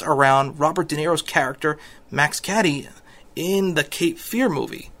built around Robert De Niro's character Max Cady in the Cape Fear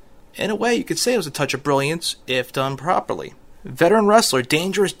movie. In a way, you could say it was a touch of brilliance if done properly. Veteran wrestler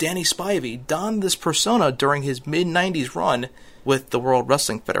Dangerous Danny Spivey donned this persona during his mid-90s run with the World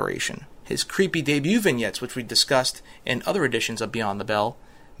Wrestling Federation. His creepy debut vignettes, which we discussed in other editions of Beyond the Bell,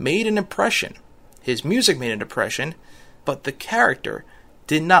 made an impression. His music made an impression, but the character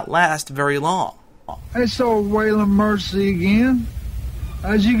did not last very long. It's old Waylon Mercy again.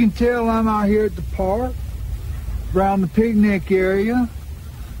 As you can tell, I'm out here at the park, around the picnic area,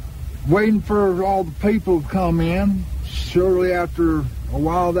 waiting for all the people to come in. Shortly after a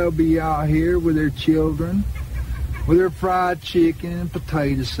while, they'll be out here with their children, with their fried chicken and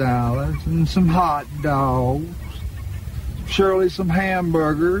potato salads and some hot dogs. Surely some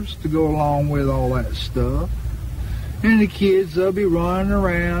hamburgers to go along with all that stuff. And the kids, they'll be running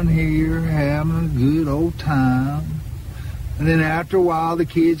around here having a good old time. And then after a while, the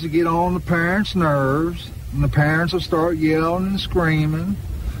kids will get on the parents' nerves, and the parents will start yelling and screaming,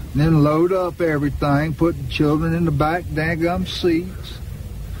 and then load up everything, put the children in the back daggum seats.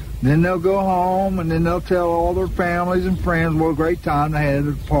 Then they'll go home, and then they'll tell all their families and friends what a great time they had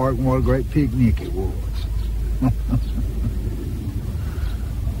at the park and what a great picnic it was.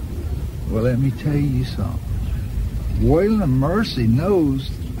 Well, let me tell you something. Waylon Mercy knows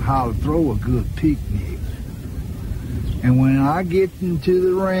how to throw a good picnic. And when I get into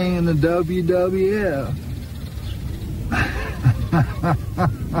the ring in the WWF,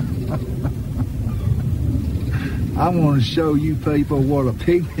 I want to show you people what a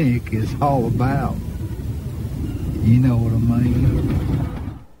picnic is all about. You know what I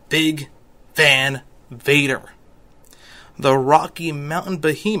mean? Big Van Vader. The Rocky Mountain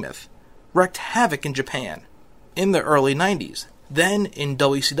Behemoth wreaked havoc in Japan in the early 90s, then in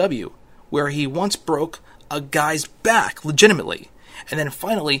WCW, where he once broke a guy's back legitimately, and then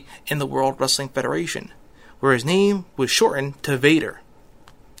finally in the World Wrestling Federation, where his name was shortened to Vader.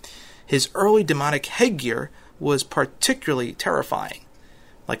 His early demonic headgear was particularly terrifying,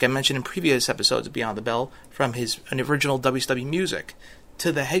 like I mentioned in previous episodes of Beyond the Bell, from his original WCW music,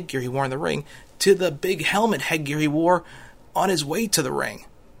 to the headgear he wore in the ring, to the big helmet headgear he wore on his way to the ring.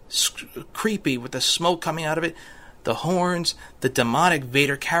 Creepy with the smoke coming out of it, the horns, the demonic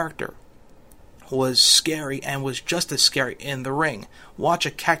Vader character was scary and was just as scary in the ring. Watch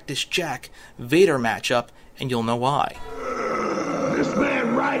a Cactus Jack Vader matchup and you'll know why. This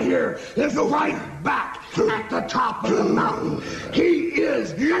man right here is right back at the top of the mountain. He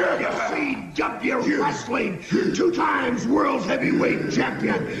is WCW Wrestling 2 times World Heavyweight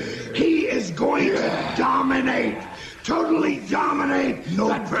Champion. He is going to dominate. Totally dominate the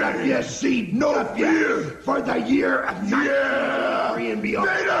WCW for the year of 1993 and beyond.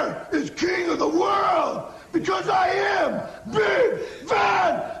 Vader is king of the world because I am Big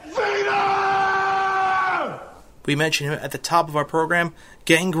Van Vader! We mentioned him at the top of our program,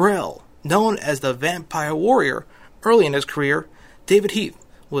 Gangrel. Known as the Vampire Warrior, early in his career, David Heath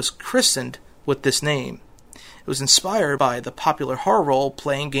was christened with this name. It was inspired by the popular horror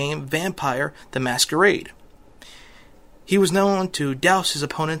role-playing game Vampire the Masquerade. He was known to douse his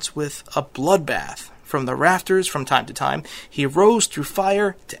opponents with a bloodbath. From the rafters from time to time, he rose through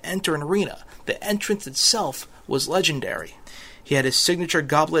fire to enter an arena. The entrance itself was legendary. He had his signature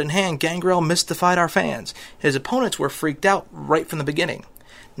goblet in hand. Gangrel mystified our fans. His opponents were freaked out right from the beginning.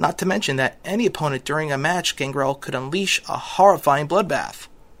 Not to mention that any opponent during a match, Gangrel could unleash a horrifying bloodbath.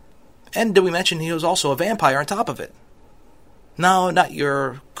 And did we mention he was also a vampire on top of it? No, not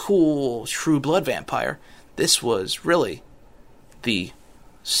your cool, true blood vampire. This was really the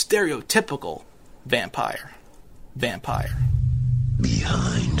stereotypical vampire. Behind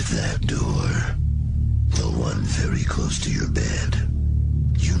that door, the one very close to your bed,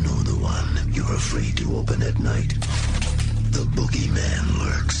 you know the one you're afraid to open at night. The boogeyman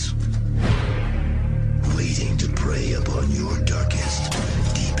lurks, waiting to prey upon your darkest,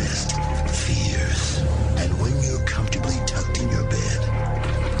 deepest fears. And when you're comfortably tucked in your bed,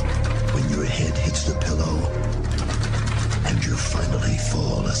 when your head hits the pillow, and you finally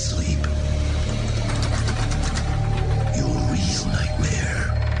fall asleep, your real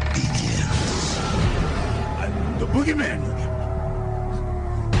nightmare begins. I'm the boogeyman,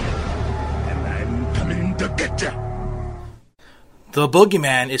 and I'm coming to get ya. The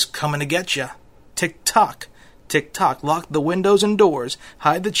boogeyman is coming to get ya. Tick-tock, tick-tock, lock the windows and doors,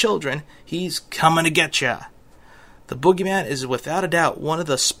 hide the children, he's coming to get ya. The boogeyman is without a doubt one of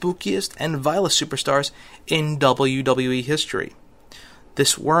the spookiest and vilest superstars in WWE history.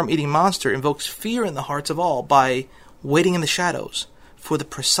 This worm-eating monster invokes fear in the hearts of all by waiting in the shadows for the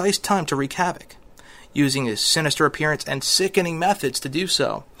precise time to wreak havoc, using his sinister appearance and sickening methods to do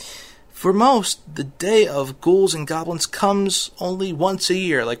so. For most, the day of ghouls and goblins comes only once a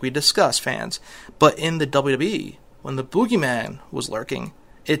year, like we discussed, fans. But in the WWE, when the Boogeyman was lurking,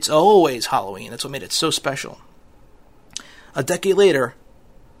 it's always Halloween. That's what made it so special. A decade later,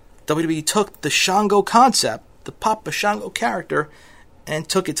 WWE took the Shango concept, the Papa Shango character, and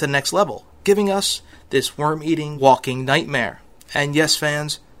took it to the next level, giving us this worm-eating, walking nightmare. And yes,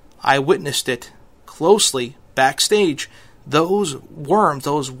 fans, I witnessed it closely backstage. Those worms,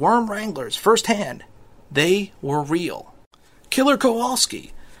 those worm wranglers, firsthand, they were real. Killer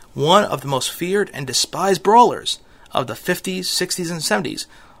Kowalski, one of the most feared and despised brawlers of the 50s, 60s, and 70s,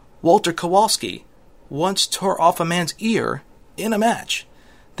 Walter Kowalski, once tore off a man's ear in a match,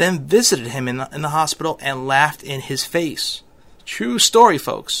 then visited him in the hospital and laughed in his face. True story,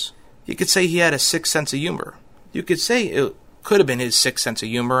 folks. You could say he had a sick sense of humor. You could say it could have been his sick sense of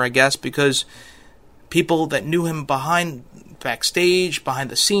humor, I guess, because people that knew him backstage, behind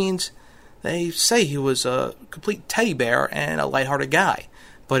the scenes, they say he was a complete teddy bear and a lighthearted guy.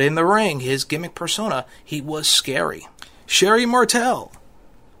 But in the ring, his gimmick persona, he was scary. Sherry Martel.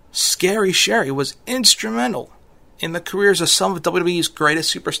 Scary Sherry was instrumental in the careers of some of WWE's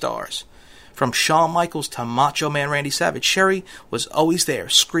greatest superstars. From Shawn Michaels to Macho Man Randy Savage, Sherry was always there,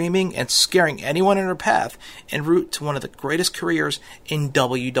 screaming and scaring anyone in her path en route to one of the greatest careers in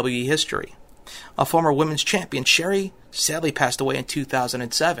WWE history. A former women's champion, Sherry sadly passed away in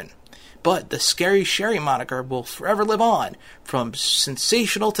 2007. But the Scary Sherry moniker will forever live on. From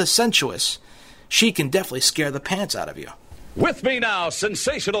sensational to sensuous, she can definitely scare the pants out of you. With me now,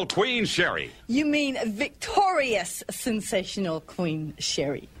 sensational Queen Sherry. You mean victorious sensational Queen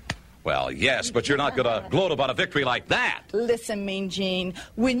Sherry? Well, yes, but you're not going to gloat about a victory like that. Listen, Mean Gene,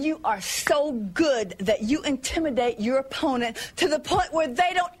 when you are so good that you intimidate your opponent to the point where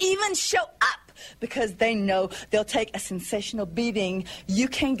they don't even show up because they know they'll take a sensational beating, you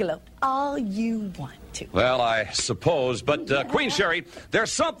can gloat all you want to. Well, I suppose, but Queen Sherry,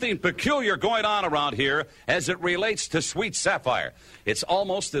 there's something peculiar going on around here as it relates to Sweet Sapphire. It's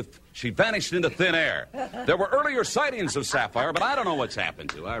almost as if she vanished into thin air. There were earlier sightings of Sapphire, but I don't know what's happened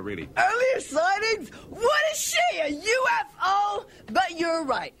to her. Earlier sightings? What is she, a UFO? But you're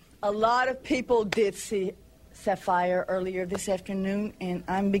right. A lot of people did see Sapphire earlier this afternoon, and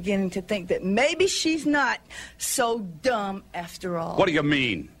I'm beginning to think that maybe she's not so dumb after all. What do you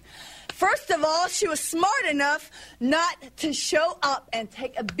mean? First of all, she was smart enough not to show up and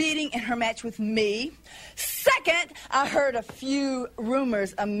take a beating in her match with me. Second, I heard a few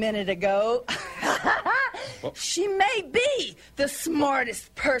rumors a minute ago. She may be the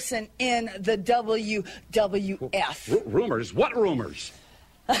smartest person in the WWF. Rumors? What rumors?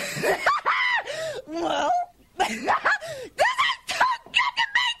 Well, this ain't too good to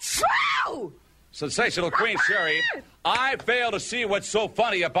be true! Sensational Queen Sherry, I fail to see what's so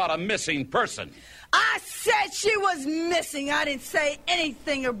funny about a missing person. I said she was missing. I didn't say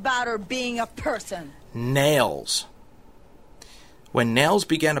anything about her being a person. Nails. When Nails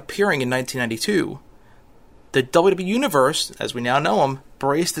began appearing in 1992, the WWE Universe, as we now know him,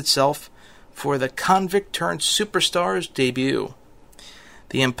 braced itself for the convict-turned-superstar's debut.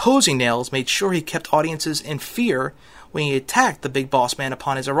 The imposing Nails made sure he kept audiences in fear when he attacked the Big Boss Man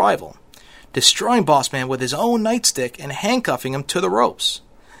upon his arrival, destroying Boss Man with his own nightstick and handcuffing him to the ropes.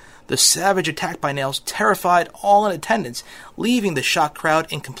 The savage attack by Nails terrified all in attendance, leaving the shocked crowd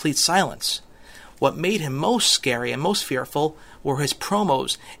in complete silence. What made him most scary and most fearful were his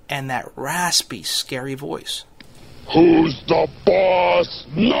promos and that raspy, scary voice. Who's the boss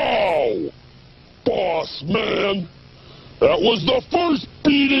now? Boss Man. That was the first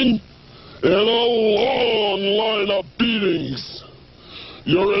beating in a long line of beatings.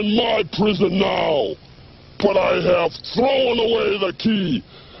 You're in my prison now, but I have thrown away the key,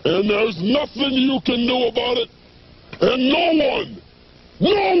 and there's nothing you can do about it, and no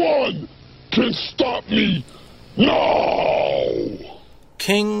one can stop me now.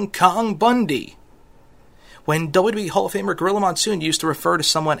 King Kong Bundy. When WWE Hall of Famer Gorilla Monsoon used to refer to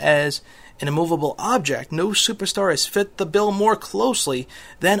someone as an immovable object, no superstar has fit the bill more closely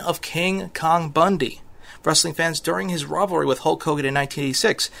than of King Kong Bundy. Wrestling fans, during his rivalry with Hulk Hogan in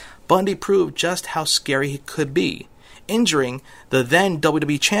 1986, Bundy proved just how scary he could be. Injuring the then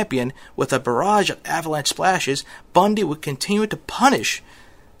WWE champion with a barrage of avalanche splashes, Bundy would continue to punish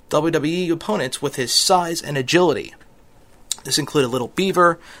WWE opponents with his size and agility. This included Little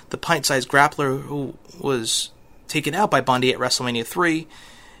Beaver, the pint-sized grappler who was taken out by Bundy at WrestleMania 3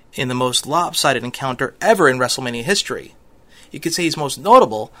 in the most lopsided encounter ever in WrestleMania history. You could say he's most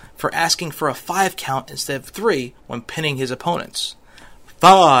notable for asking for a 5 count instead of 3 when pinning his opponents.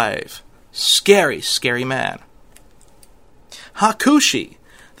 5. Scary, scary man. Hakushi.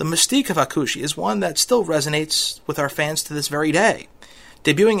 The mystique of Hakushi is one that still resonates with our fans to this very day.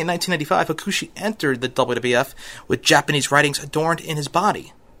 Debuting in 1995, Hakushi entered the WWF with Japanese writings adorned in his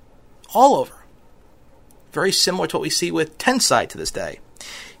body. All over. Very similar to what we see with Tensai to this day.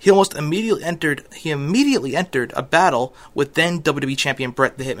 He immediately entered a battle with then WWE Champion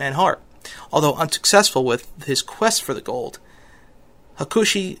Bret the Hitman Hart. Although unsuccessful with his quest for the gold,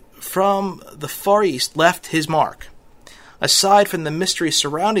 Hakushi from the Far East left his mark. Aside from the mystery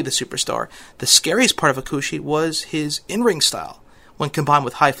surrounding the superstar, the scariest part of Hakushi was his in-ring style, when combined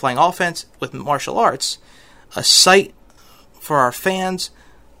with high-flying offense with martial arts, a sight for our fans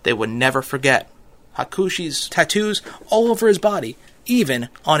they would never forget. Hakushi's tattoos all over his body, even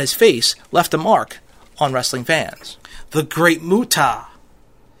on his face, left a mark on wrestling fans. The Great Muta.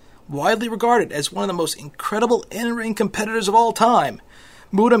 Widely regarded as one of the most incredible in-ring competitors of all time,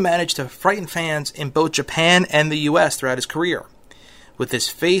 Muta managed to frighten fans in both Japan and the US throughout his career. With his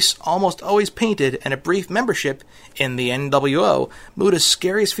face almost always painted and a brief membership in the NWO, Muta's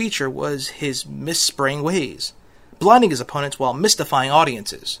scariest feature was his miss-spraying ways, blinding his opponents while mystifying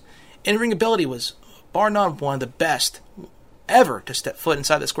audiences. In-ring ability was bar none one of the best ever to step foot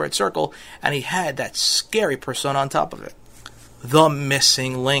inside the squared circle, and he had that scary persona on top of it. The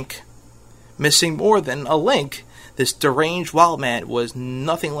Missing Link. Missing more than a link, this deranged wild man was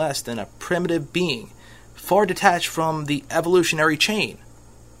nothing less than a primitive being, far detached from the evolutionary chain.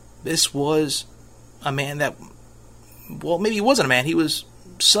 This was a man that, well, maybe he wasn't a man, he was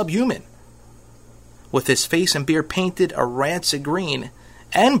subhuman. With his face and beard painted a rancid green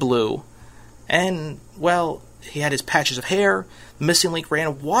and blue, and, well, he had his patches of hair, the Missing Link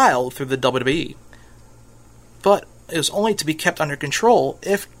ran wild through the WWE. But it was only to be kept under control,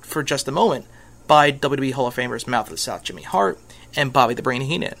 if for just a moment, by WWE Hall of Famers Mouth of the South Jimmy Hart and Bobby the Brain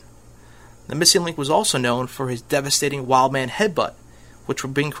Heenan. The Missing Link was also known for his devastating Wildman headbutt, which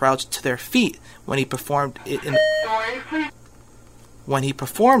would bring crowds to their feet when he performed it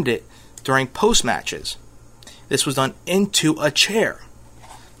during post matches. This was done into a chair.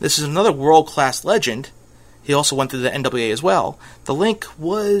 This is another world-class legend. He also went through the NWA as well. The Link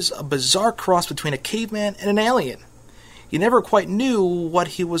was a bizarre cross between a caveman and an alien. You never quite knew what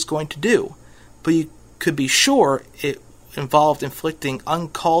he was going to do, but you could be sure it involved inflicting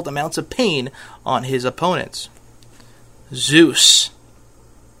uncalled amounts of pain on his opponents. Zeus.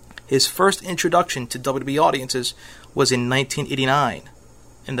 His first introduction to WWE audiences was in 1989,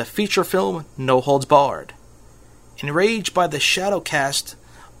 in the feature film No Holds Barred. Enraged by the shadow cast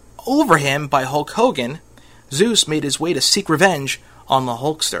over him by Hulk Hogan, Zeus made his way to seek revenge on the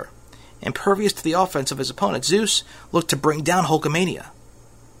Hulkster. Impervious to the offense of his opponent, Zeus looked to bring down Hulkamania.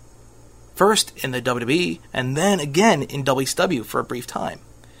 First in the WWE, and then again in WCW for a brief time.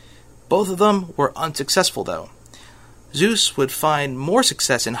 Both of them were unsuccessful, though. Zeus would find more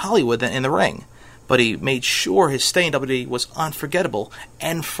success in Hollywood than in the ring, but he made sure his stay in WWE was unforgettable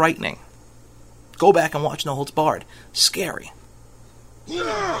and frightening. Go back and watch No Holds Barred. Scary.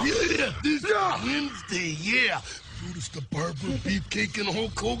 Yeah, this Wednesday, yeah. Notice the Barber, Beefcake, and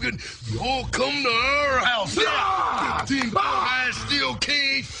Hulk Hogan, you all come to our house. Yeah! 15-foot-high steel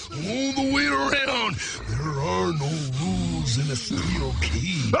cage all the way around. There are no rules in a steel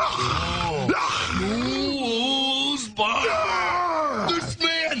cage. No rules, Bob. This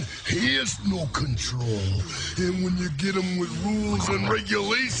man, he has no control. And when you get him with rules and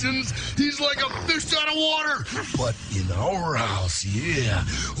regulations, he's like a fish out of water. But in our house, yeah,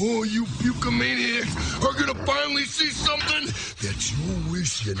 oh, you pukemaniacs are gonna finally see something that you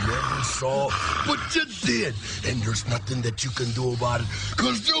wish you never saw, but you did. And there's nothing that you can do about it,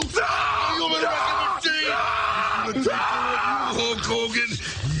 because you human wrecking machine. Hulk Hogan,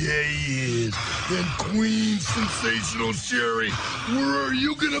 yeah, he is. And Queen Sensational Sherry, where are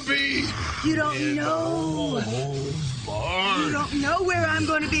you gonna be? You don't know. You don't know where I'm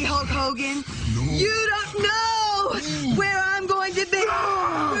going to be, Hulk Hogan. No. You don't know where I'm going to be.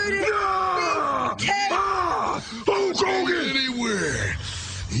 Hulk Hogan!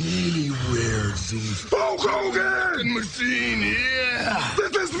 Anywhere, Zeus. Hulk Hogan! Machine, yeah!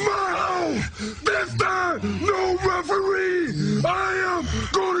 This is my home! This time, no referee! I am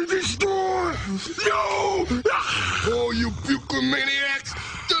going to destroy you! Oh, you pukemaniacs!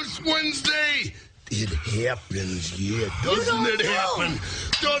 This Wednesday, it happens, yeah. Doesn't it happen?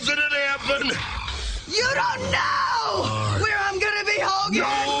 Doesn't it happen? You don't know where I'm going to be, Hogan.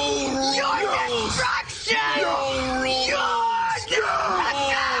 No Your destruction. No rules. Your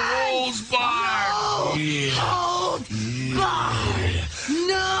rules, Bar.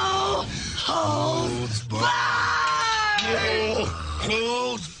 No holds barred.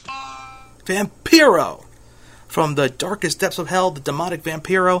 Vampiro! From the darkest depths of hell, the demonic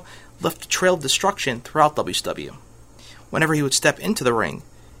Vampiro left a trail of destruction throughout WCW. whenever he would step into the ring,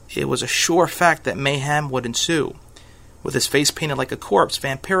 it was a sure fact that mayhem would ensue. With his face painted like a corpse,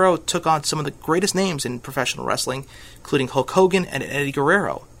 Vampiro took on some of the greatest names in professional wrestling, including Hulk Hogan and Eddie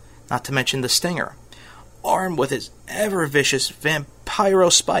Guerrero, not to mention the Stinger, armed with his ever-vicious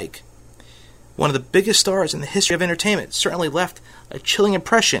Vampiro Spike. One of the biggest stars in the history of entertainment, certainly left a chilling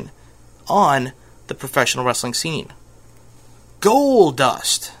impression on the professional wrestling scene.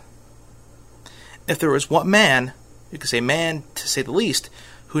 Goldust! If there was one man, you could say man to say the least,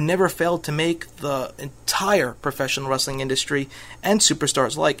 who never failed to make the entire professional wrestling industry and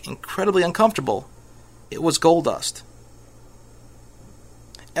superstars alike incredibly uncomfortable, it was Goldust.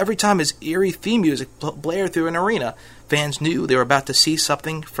 Every time his eerie theme music blared through an arena, fans knew they were about to see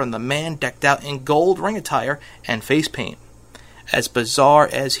something from the man decked out in gold ring attire and face paint. As bizarre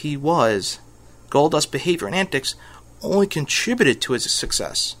as he was, Goldust's behavior and antics only contributed to his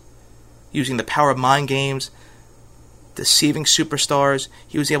success. Using the power of mind games, deceiving superstars,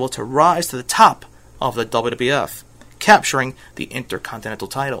 he was able to rise to the top of the WWF, capturing the Intercontinental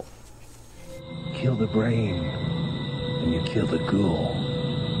title. Kill the brain, and you kill the ghoul.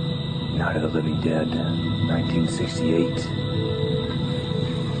 Night of the Living Dead, 1968.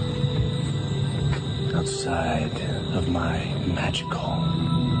 Outside of my magical,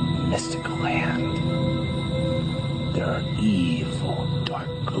 mystical land, there are evil, dark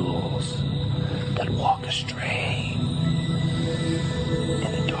ghouls that walk astray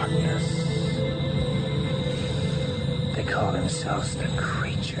in the darkness. They call themselves the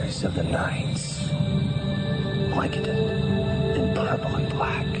creatures of the night, blanketed in purple and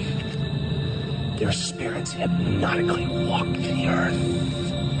black. Their spirits hypnotically walk the earth.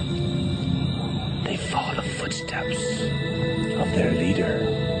 They follow the footsteps of their leader,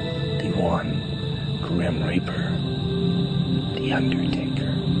 the one Grim Reaper, the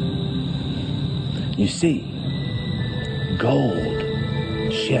Undertaker. You see, gold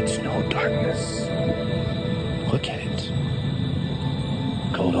sheds no darkness. Look at it.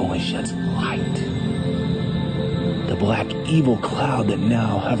 Gold only sheds light. The black evil cloud that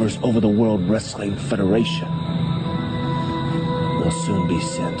now hovers over the World Wrestling Federation will soon be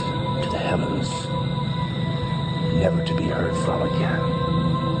sent to the heavens, never to be heard from again.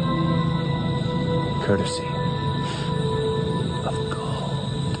 Courtesy of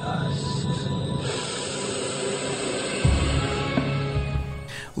Goldust.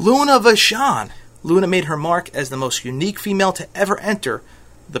 Luna Vachon. Luna made her mark as the most unique female to ever enter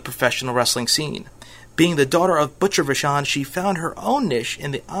the professional wrestling scene. Being the daughter of Butcher Vachon, she found her own niche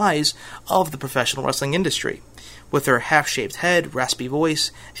in the eyes of the professional wrestling industry. With her half-shaved head, raspy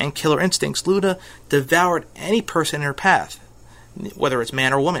voice, and killer instincts, Luna devoured any person in her path, whether it's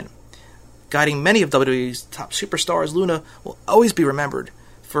man or woman. Guiding many of WWE's top superstars, Luna will always be remembered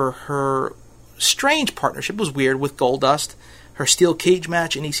for her strange partnership, it was weird, with Goldust, her steel cage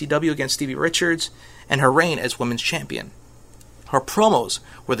match in ECW against Stevie Richards, and her reign as women's champion. Her promos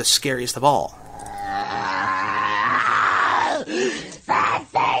were the scariest of all.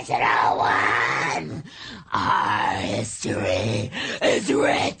 Sensational One! Our history is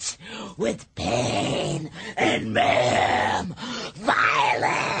rich with pain and mayhem,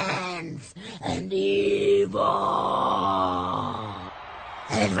 violence and evil.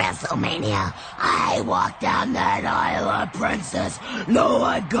 At WrestleMania, I walked down that aisle of Princess,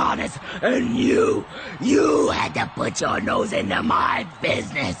 Noah Goddess, and you had to put your nose into my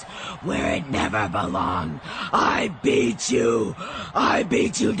business where it never belonged. I beat you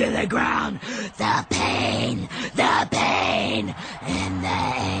to the ground. The pain, and the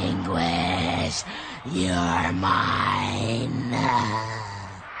anguish. You're mine.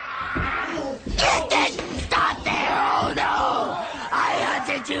 It didn't stop there, oh no! I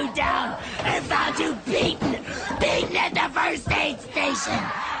hunted you down and found you beaten at the first aid station.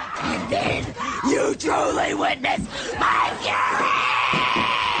 And then you truly witnessed my fury!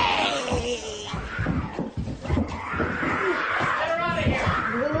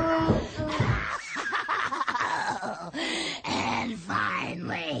 And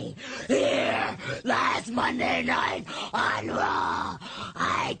finally, here, last Monday night on Raw,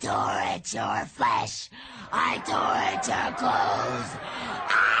 I tore at your flesh. I tore at your clothes.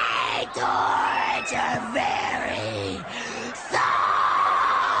 I tore at your very soul.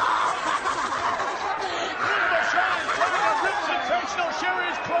 Sensational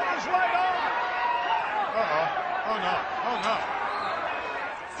Sherry's clothes right on. Oh no.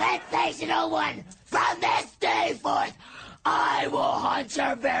 Sensational One, from this day forth, I will haunt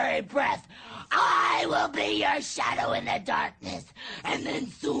your very breath. I will be your shadow in the darkness. And then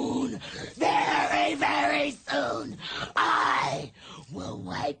soon, very, very soon, I will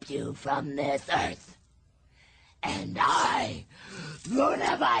wipe you from this earth And I,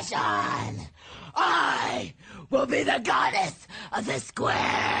 Funabashan, I will be the goddess of the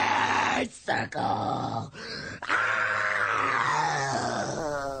squared circle.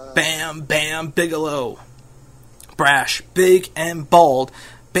 Bam Bam Bigelow. Brash, big, and bald,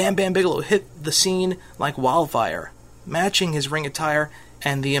 Bam Bam Bigelow hit the scene like wildfire. Matching his ring attire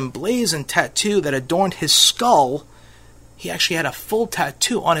and the emblazoned tattoo that adorned his skull, he actually had a full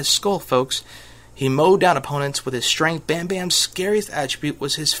tattoo on his skull, folks. He mowed down opponents with his strength. Bam Bam's scariest attribute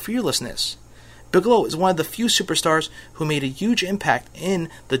was his fearlessness. Bigelow is one of the few superstars who made a huge impact in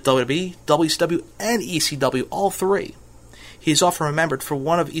the WWE, WCW, and ECW, all three. He is often remembered for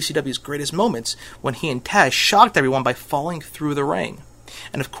one of ECW's greatest moments when he and Taz shocked everyone by falling through the ring.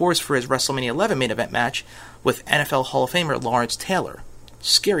 And of course for his WrestleMania 11 main event match with NFL Hall of Famer Lawrence Taylor.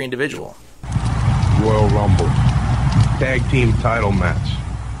 Scary individual. Royal Rumble. Tag team title match.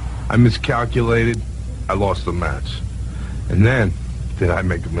 I miscalculated. I lost the match. And then, did I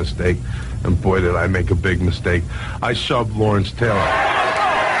make a mistake? And boy, did I make a big mistake. I shoved Lawrence Taylor.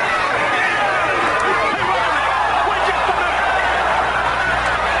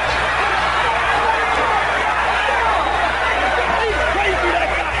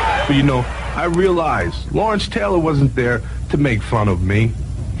 But you know, I realized Lawrence Taylor wasn't there to make fun of me.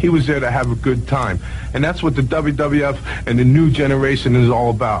 He was there to have a good time. And that's what the WWF and the new generation is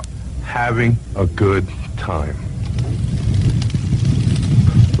all about. Having a good time.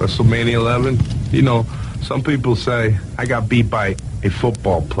 WrestleMania 11, you know, some people say I got beat by a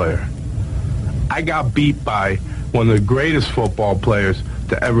football player. I got beat by one of the greatest football players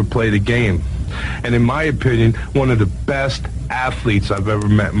to ever play the game. And in my opinion, one of the best athletes I've ever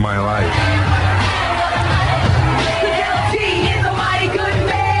met in my life.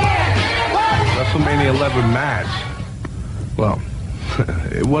 WrestleMania 11 match. Well,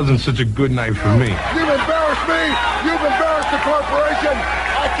 it wasn't such a good night for me. You've embarrassed me. You've embarrassed the corporation.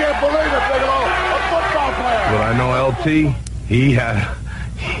 I can't believe it, Bigelow. A football player. But I know LT, he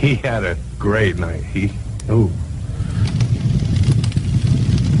had a great night.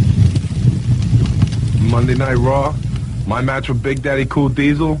 Monday Night Raw, my match with Big Daddy Cool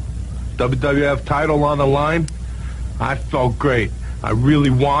Diesel, WWF title on the line. I felt great. I really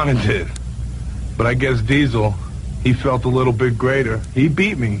wanted it. But I guess Diesel, he felt a little bit greater. He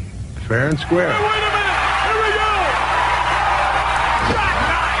beat me, fair and square. Hey, wait a minute. Here we go.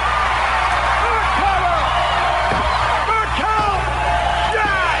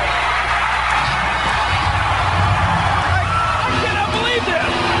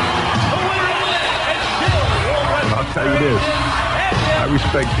 I'll tell you this, I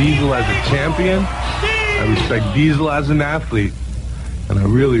respect Diesel as a champion, I respect Diesel as an athlete, and I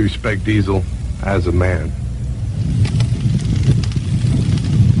really respect Diesel as a man.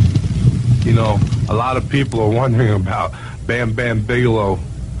 You know, a lot of people are wondering about Bam Bam Bigelow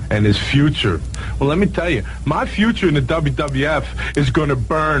and his future. Well, let me tell you, my future in the WWF is going to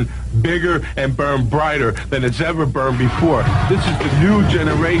burn bigger and burn brighter than it's ever burned before. This is the new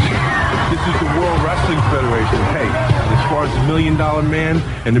generation. This is the World Wrestling Federation. Hey, as far as the $1 Million Man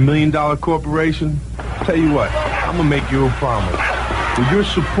and the $1 Million Corporation, tell you what, I'm going to make you a promise. With your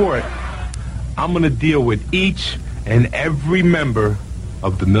support, I'm going to deal with each and every member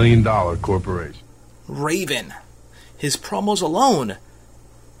of the $1 Million Corporation. Raven. His promos alone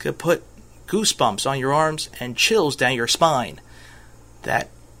could put goosebumps on your arms and chills down your spine. That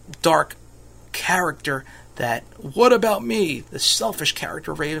dark character, that what about me, the selfish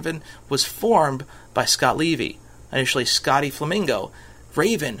character Raven, was formed by Scott Levy. Initially Scotty Flamingo.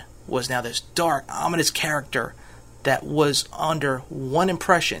 Raven was now this dark, ominous character that was under one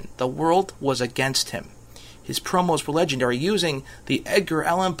impression. The world was against him. His promos were legendary. Using the Edgar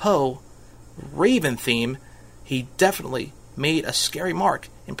Allan Poe Raven theme, he definitely made a scary mark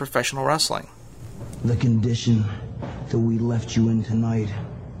in professional wrestling. The condition that we left you in tonight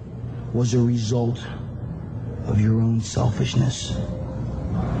was a result of your own selfishness.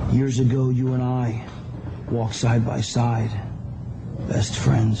 Years ago, you and I walked side by side, best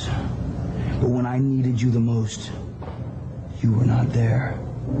friends. But when I needed you the most, you were not there.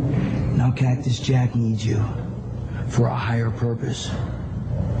 Now Cactus Jack needs you for a higher purpose,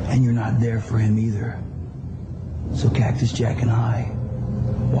 and you're not there for him either. So Cactus Jack and I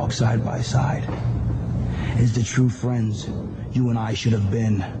walk side by side as the true friends you and I should have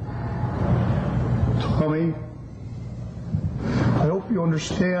been. Tommy, I hope you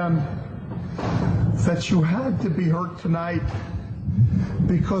understand that you had to be hurt tonight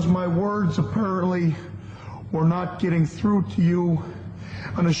because my words apparently were not getting through to you,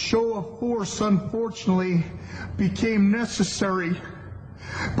 and a show of force unfortunately became necessary.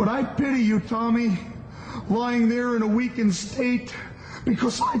 But I pity you, Tommy. lying there in a weakened state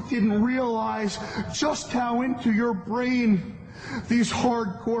because I didn't realize just how into your brain these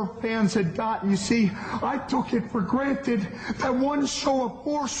hardcore fans had gotten. You see, I took it for granted that one show of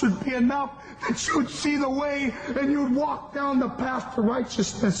force would be enough, that you'd see the way and you'd walk down the path to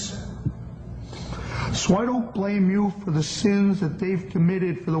righteousness. So I don't blame you for the sins that they've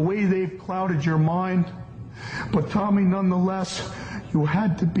committed, for the way they've clouded your mind. But Tommy, nonetheless, you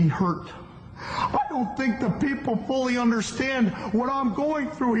had to be hurt. I don't think the people fully understand what I'm going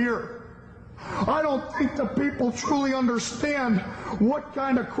through here. I don't think the people truly understand what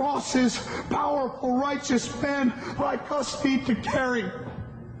kind of crosses powerful, righteous men like us need to carry.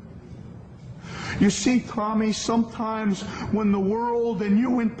 You see, Tommy, sometimes when the world, and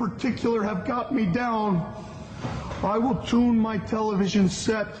you in particular, have got me down, I will tune my television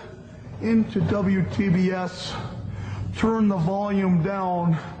set into WTBS, turn the volume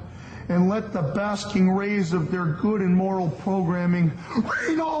down, and let the basking rays of their good and moral programming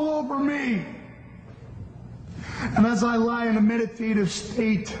rain all over me. And as I lie in a meditative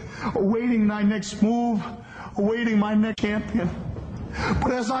state, awaiting my next move, awaiting my next champion,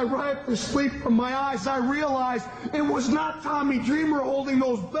 but as I wipe the sleep from my eyes, I realize it was not Tommy Dreamer holding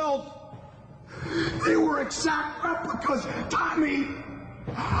those belts. They were exact replicas. Tommy,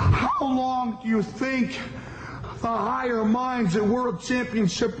 how long do you think the higher minds at World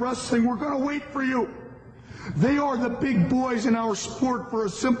Championship Wrestling were going to wait for you? They are the big boys in our sport for a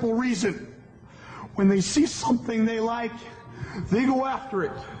simple reason. When they see something they like, they go after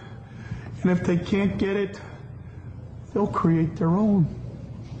it. And if they can't get it, they'll create their own.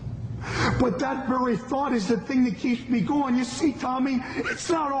 But that very thought is the thing that keeps me going. You see, Tommy, it's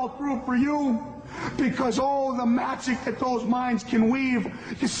not all through for you. Because all the magic that those minds can weave.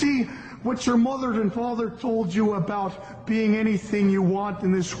 You see, what your mother and father told you about being anything you want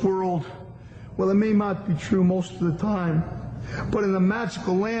in this world, well, it may not be true most of the time. But in the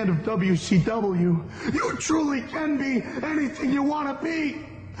magical land of WCW, you truly can be anything you want to be.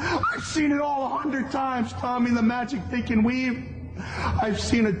 I've seen it all 100 times, Tommy, the magic they can weave. I've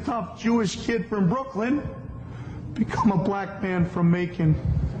seen a tough Jewish kid from Brooklyn become a black man from Macon.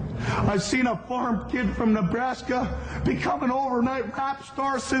 I've seen a farm kid from Nebraska become an overnight rap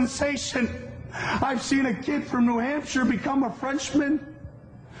star sensation. I've seen a kid from New Hampshire become a Frenchman.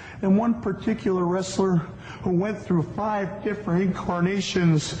 And one particular wrestler who went through 5 different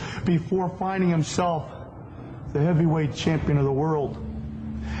incarnations before finding himself the heavyweight champion of the world.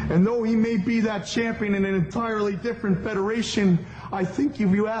 And though he may be that champion in an entirely different federation, I think if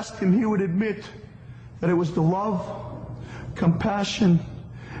you asked him, he would admit that it was the love, compassion,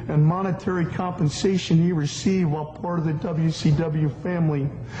 and monetary compensation he received while part of the WCW family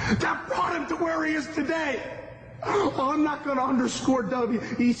that brought him to where he is today. Well, I'm not going to underscore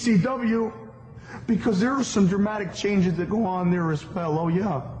ECW because there are some dramatic changes that go on there as well. Oh,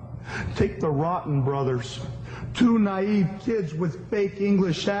 yeah. Take the Rotten Brothers. 2 naive kids with fake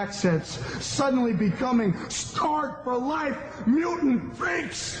English accents suddenly becoming scarred for life mutant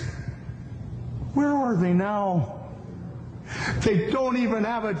freaks. Where are they now? They don't even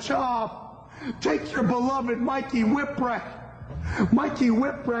have a job. Take your beloved Mikey Whipwreck. Mikey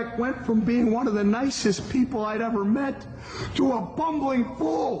Whipwreck went from being one of the nicest people I'd ever met to a bumbling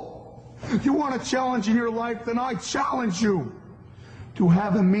fool. You want a challenge in your life, then I challenge you to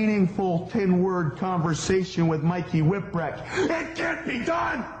have a meaningful 10-word conversation with Mikey Whipwreck. It can't be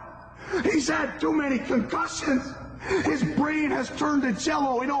done. He's had too many concussions. His brain has turned to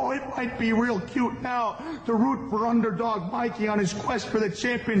jello. You know, it might be real cute now to root for underdog Mikey on his quest for the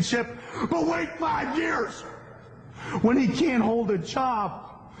championship, but wait 5 years. When he can't hold a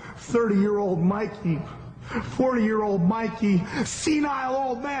job, 30-year-old Mikey, 40-year-old Mikey, senile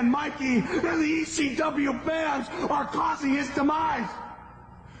old man Mikey, and the ECW fans are causing his demise.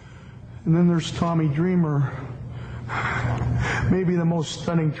 And then there's Tommy Dreamer, maybe the most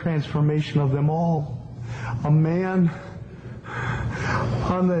stunning transformation of them all. A man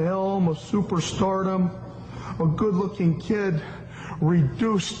on the helm of superstardom, a good-looking kid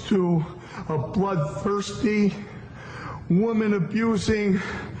reduced to a bloodthirsty, woman-abusing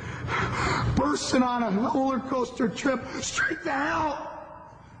person on a roller coaster trip straight to hell.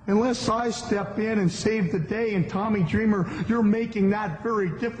 Unless I step in and save the day, and Tommy Dreamer, you're making that very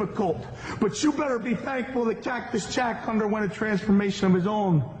difficult. But you better be thankful that Cactus Jack underwent a transformation of his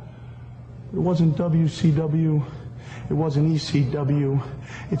own. It wasn't WCW, it wasn't ECW.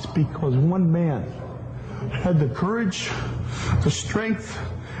 It's because one man had the courage, the strength,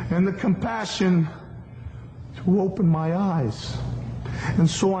 and the compassion to open my eyes. And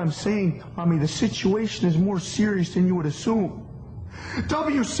so I'm saying, Tommy, the situation is more serious than you would assume.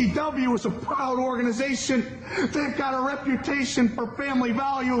 WCW is a proud organization. They've got a reputation for family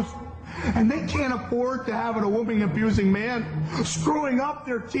values. And they can't afford to have a woman-abusing man screwing up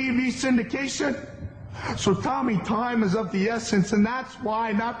their TV syndication. So, Tommy, time is of the essence, and that's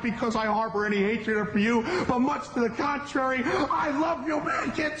why, not because I harbor any hatred for you, but much to the contrary, I love you,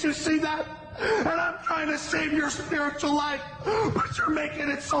 man. Can't you see that? And I'm trying to save your spiritual life, but you're making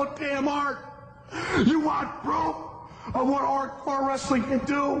it so damn hard. You want proof of what hardcore wrestling can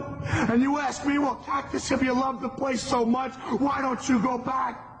do? And you ask me, well, Cactus, if you love the place so much, why don't you go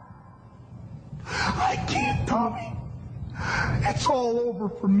back? I can't, Tommy. It's all over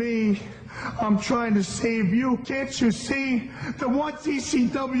for me. I'm trying to save you. Can't you see that once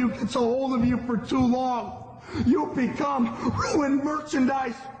ECW gets a hold of you for too long, you become ruined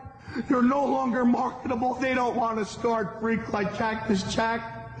merchandise? You're no longer marketable. They don't want a scarred freak like Cactus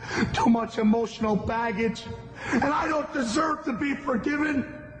Jack. Too much emotional baggage. And I don't deserve to be forgiven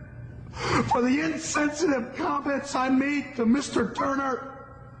for the insensitive comments I made to Mr. Turner,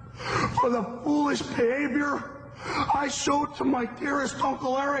 for the foolish behavior I showed to my dearest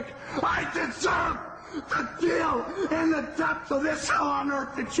Uncle Eric. I deserve the deal in the depths of this hell on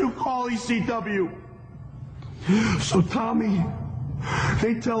earth that you call ECW. So, Tommy,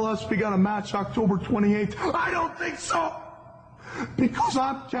 they tell us we got a match October 28th. I don't think so. Because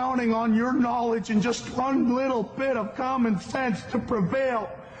I'm counting on your knowledge and just one little bit of common sense to prevail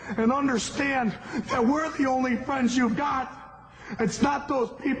and understand that we're the only friends you've got. It's not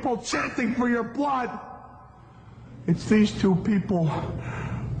those people chanting for your blood. It's these two people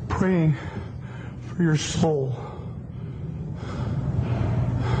praying for your soul.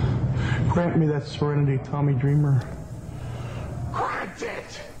 Grant me that serenity, Tommy Dreamer. Grant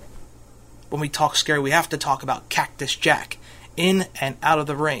it! When we talk scary, we have to talk about Cactus Jack. In and out of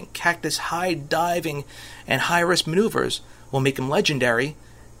the ring, Cactus' high diving and high risk maneuvers will make him legendary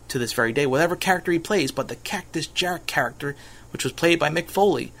to this very day, whatever character he plays. But the Cactus Jack character, which was played by Mick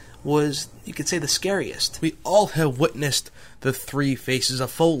Foley, was, you could say, the scariest. We all have witnessed the three faces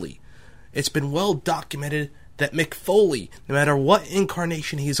of Foley. It's been well documented that Mick Foley, no matter what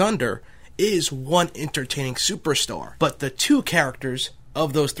incarnation he's under, is one entertaining superstar. But the two characters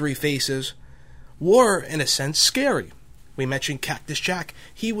of those three faces were, in a sense, scary. We mentioned Cactus Jack.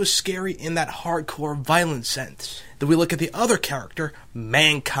 He was scary in that hardcore violent sense. Then we look at the other character,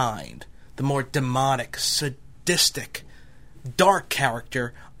 Mankind, the more demonic, sadistic, dark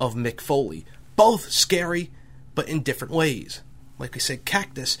character of Mick Foley. Both scary, but in different ways. Like we said,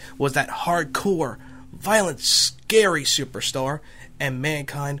 Cactus was that hardcore, violent, scary superstar, and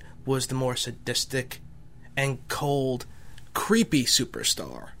Mankind was the more sadistic and cold, creepy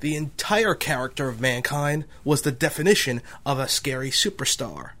superstar. The entire character of Mankind was the definition of a scary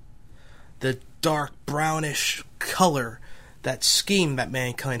superstar. The dark brownish color, that scheme that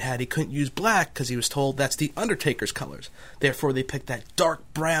Mankind had. He couldn't use black because he was told that's the Undertaker's colors. Therefore, they picked that dark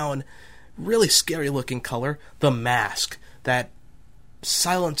brown, really scary looking color, the mask, that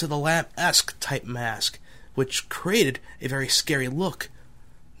Silence of the Lamb-esque type mask, which created a very scary look.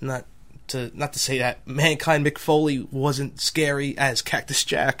 Not to say that Mankind Mick Foley wasn't scary as Cactus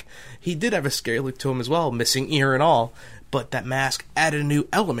Jack. He did have a scary look to him as well, missing ear and all, but that mask added a new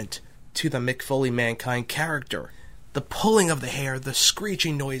element to the Mick Foley Mankind character. The pulling of the hair, the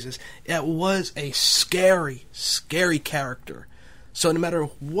screeching noises, it was a scary, scary character. So no matter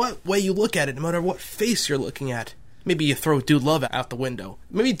what way you look at it, no matter what face you're looking at, maybe you throw Dude Love out the window.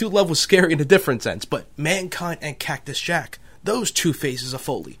 Maybe Dude Love was scary in a different sense, but Mankind and Cactus Jack, those two faces of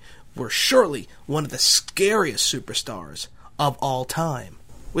Foley, were surely one of the scariest superstars of all time.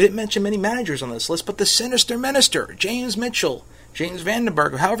 We didn't mention many managers on this list, but the Sinister Minister, James Mitchell, James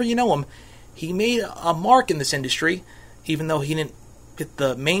Vandenberg, however you know him, he made a mark in this industry, even though he didn't get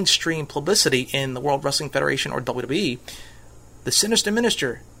the mainstream publicity in the World Wrestling Federation or WWE. The Sinister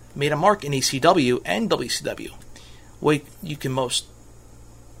Minister made a mark in ECW and WCW. What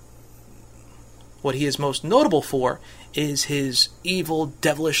he is most notable for is his evil,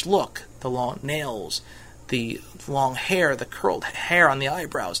 devilish look, the long nails, the long hair, the curled hair on the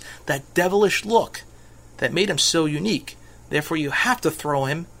eyebrows, that devilish look that made him so unique. Therefore, you have to throw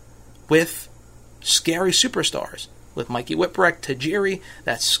him with scary superstars, with Mikey Whipwreck, Tajiri,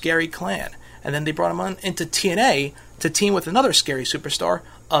 that scary clan. And then they brought him on into TNA to team with another scary superstar,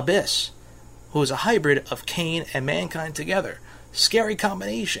 Abyss, who is a hybrid of Kane and Mankind together. Scary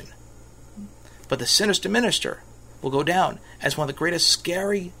combination. But the Sinister Minister will go down as one of the greatest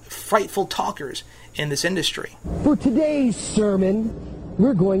scary, frightful talkers in this industry. For today's sermon,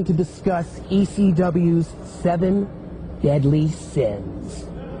 we're going to discuss ECW's 7 deadly sins.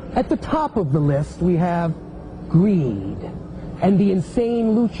 At the top of the list, we have greed. and the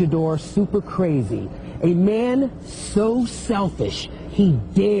insane luchador Super Crazy, a man so selfish he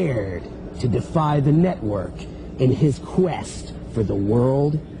dared to defy the network in his quest for the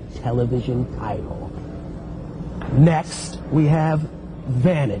world television title. Next, we have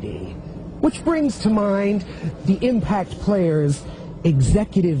Vanity, which brings to mind the Impact Players'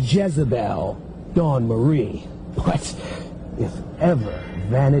 executive Jezebel, Dawn Marie. But if ever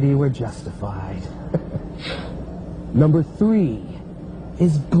Vanity were justified. Number 3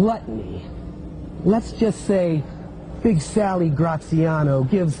 is Gluttony. Let's just say Big Sally Graziano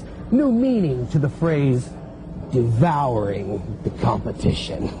gives new meaning to the phrase devouring the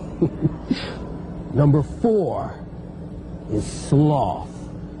competition. Number 4 is Sloth.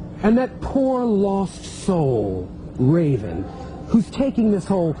 And that poor lost soul, Raven, who's taking this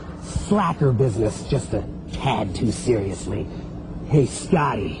whole slacker business just a tad too seriously. Hey,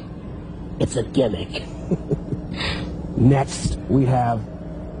 Scotty, it's a gimmick. Next, we have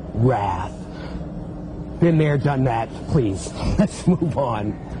Wrath. Been there, done that. Please, let's move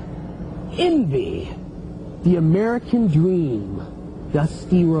on. Envy. The American Dream.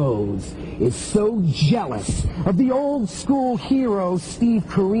 Dusty Rhodes is so jealous of the old school hero Steve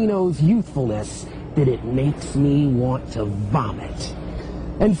Corino's youthfulness that it makes me want to vomit.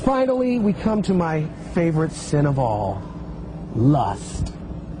 And finally, we come to my favorite sin of all, lust.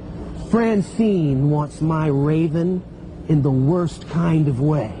 Francine wants my Raven in the worst kind of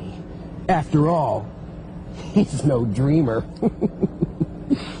way. After all, he's no dreamer.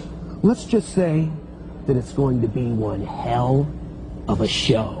 Let's just say that it's going to be one hell of a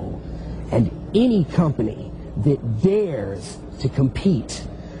show. And any company that dares to compete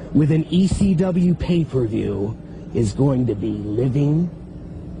with an ECW pay-per-view is going to be living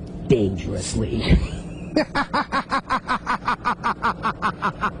dangerously.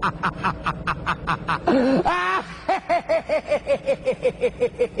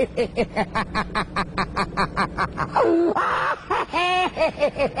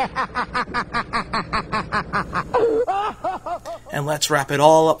 And let's wrap it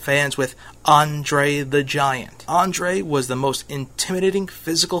all up, fans, with Andre the Giant. Andre was the most intimidating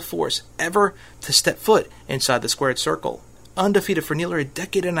physical force ever to step foot inside the squared circle. Undefeated for nearly a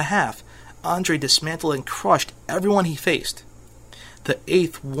decade and a half, Andre dismantled and crushed everyone he faced. The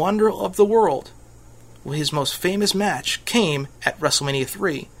 8th wonder of the world. His most famous match came at WrestleMania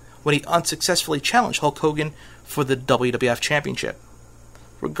 3, when he unsuccessfully challenged Hulk Hogan for the WWF Championship.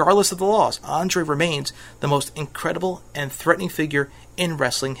 Regardless of the loss, Andre remains the most incredible and threatening figure in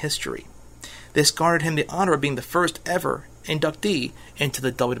wrestling history. This garnered him the honor of being the first ever inductee into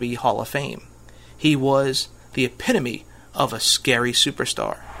the WWE Hall of Fame. He was the epitome of a scary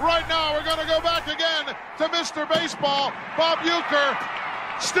superstar. Right now, we're going to go back again to Mr. Baseball, Bob Uecker,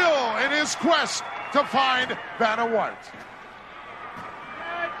 still in his quest to find Vanna White.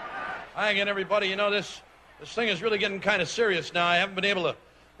 Hi again, everybody. You know, this thing is really getting kind of serious now. I haven't been able to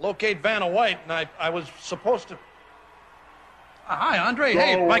locate Vanna White, and I was supposed to... Hi, Andre.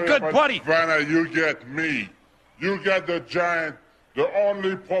 Hey, my good buddy. Vanna, you get me. You get the Giant, the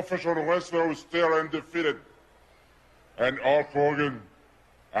only professional wrestler who's still undefeated. And Hulk Hogan,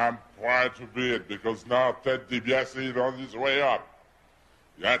 I'm proud to be it, because now Ted DiBiase is on his way up.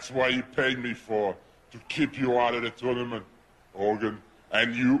 That's what you paid me for, to keep you out of the tournament, Hogan.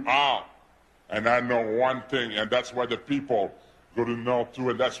 And you are. And I know one thing, and that's why the people go to know too,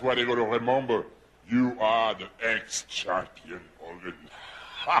 and that's why they're going to remember. You are the ex-champion, Hogan.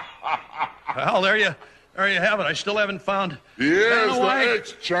 Well, there you have it. I still haven't found He is Vanna the White.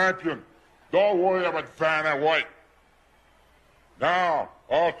 ex-champion. Don't worry about Vanna White. Now,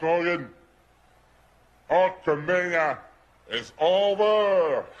 Hulk Hogan, Hulkamania is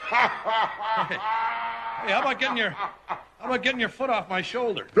over. Hey, how about getting your foot off my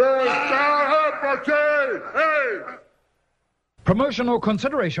shoulder? There's no hypocrisy. Hey! Promotional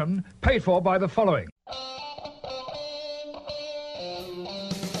consideration paid for by the following.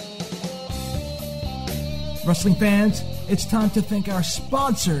 Wrestling fans, it's time to thank our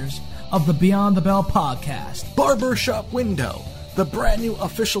sponsors of the Beyond the Bell podcast. Barbershop Window, the brand new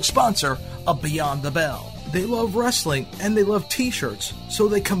official sponsor of Beyond the Bell. They love wrestling and they love t-shirts, so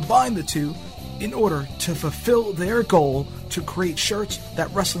they combine the two in order to fulfill their goal to create shirts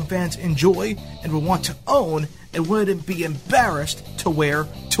that wrestling fans enjoy and will want to own and wouldn't be embarrassed to wear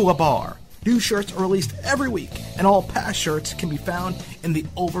to a bar. New shirts are released every week, and all past shirts can be found in the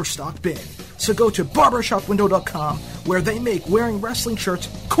overstock bin. So go to barbershopwindow.com, where they make wearing wrestling shirts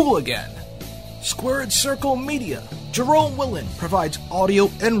cool again. Squared Circle Media. Jerome Willen provides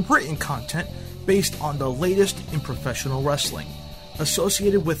audio and written content based on the latest in professional wrestling.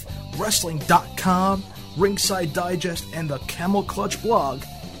 Associated with Wrestling.com, Ringside Digest, and the Camel Clutch blog,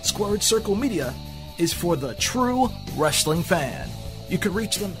 Squared Circle Media is for the true wrestling fan. You can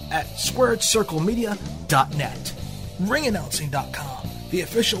reach them at squaredcirclemedia.net. Ringannouncing.com, the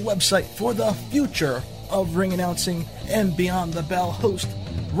official website for the future of ring announcing, and Beyond the Bell host,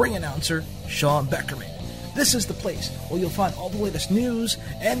 ring announcer Sean Beckerman. This is the place where you'll find all the latest news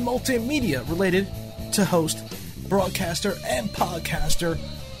and multimedia related to host, broadcaster, and podcaster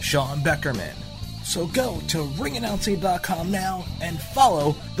Sean Beckerman. So go to ringannouncing.com now and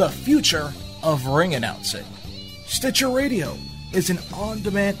follow the future of ring announcing. Stitcher Radio is an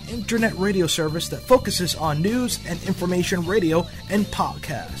on-demand internet radio service that focuses on news and information radio and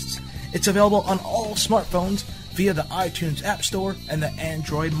podcasts. It's available on all smartphones via the iTunes App Store and the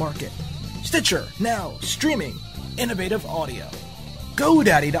Android market. Stitcher, now streaming innovative audio.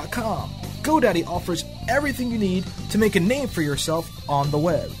 GoDaddy.com. GoDaddy offers everything you need to make a name for yourself on the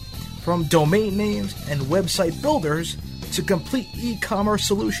web. From domain names and website builders to complete e-commerce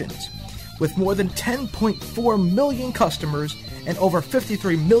solutions. With more than 10.4 million customers and over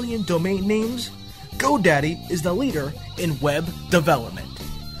 53 million domain names, GoDaddy is the leader in web development.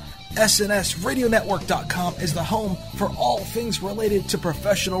 SNSRadioNetwork.com is the home for all things related to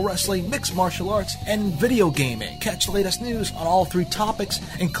professional wrestling, mixed martial arts, and video gaming. Catch the latest news on all three topics,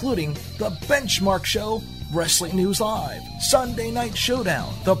 including the Benchmark Show, Wrestling News Live, Sunday Night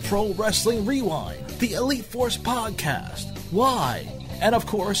Showdown, the Pro Wrestling Rewind, the Elite Force Podcast, Why, and of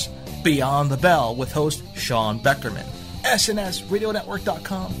course, Beyond the Bell with host Sean Beckerman.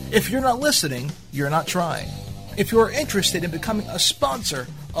 SNSRadioNetwork.com. If you're not listening, you're not trying. If you are interested in becoming a sponsor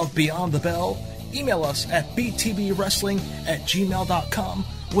of Beyond the Bell, email us at btbwrestling@gmail.com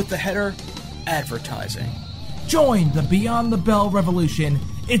with the header Advertising. Join the Beyond the Bell revolution.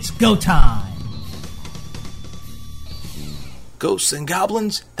 It's go time. Ghosts and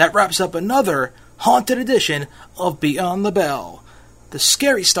Goblins, that wraps up another haunted edition of Beyond the Bell. The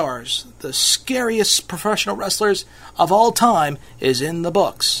scary stars, the scariest professional wrestlers of all time, is in the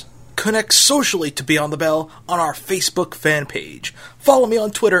books. Connect socially to Beyond the Bell on our Facebook fan page. Follow me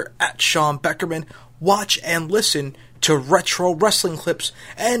on Twitter at Sean Beckerman. Watch and listen to retro wrestling clips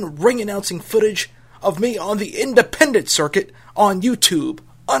and ring announcing footage of me on the independent circuit on YouTube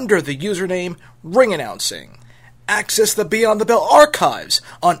under the username Ring Announcing. Access the Beyond the Bell archives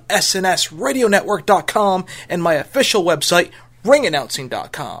on SNSRadioNetwork.com and my official website,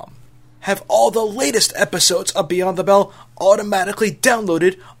 ringannouncing.com. Have all the latest episodes of Beyond the Bell automatically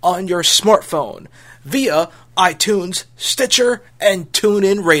downloaded on your smartphone via iTunes, Stitcher, and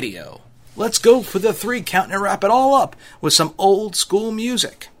TuneIn Radio. Let's go for the 3 count and wrap it all up with some old school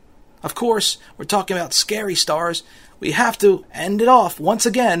music. Of course, we're talking about scary stars. We have to end it off once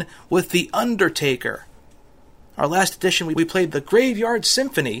again with The Undertaker. Our last edition, we played the Graveyard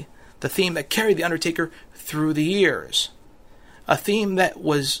Symphony, the theme that carried The Undertaker through the years. A theme that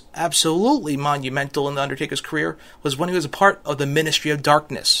was absolutely monumental in The Undertaker's career was when he was a part of the Ministry of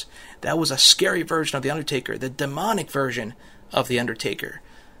Darkness. That was a scary version of The Undertaker, the demonic version of The Undertaker.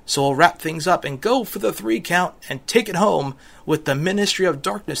 So we'll wrap things up and go for the 3 count and take it home with the Ministry of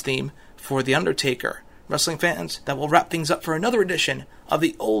Darkness theme for The Undertaker. Wrestling fans, that will wrap things up for another edition of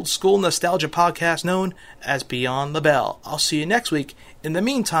the old school nostalgia podcast known as Beyond the Bell. I'll see you next week. In the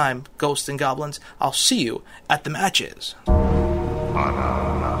meantime, Ghosts and Goblins, I'll see you at the matches.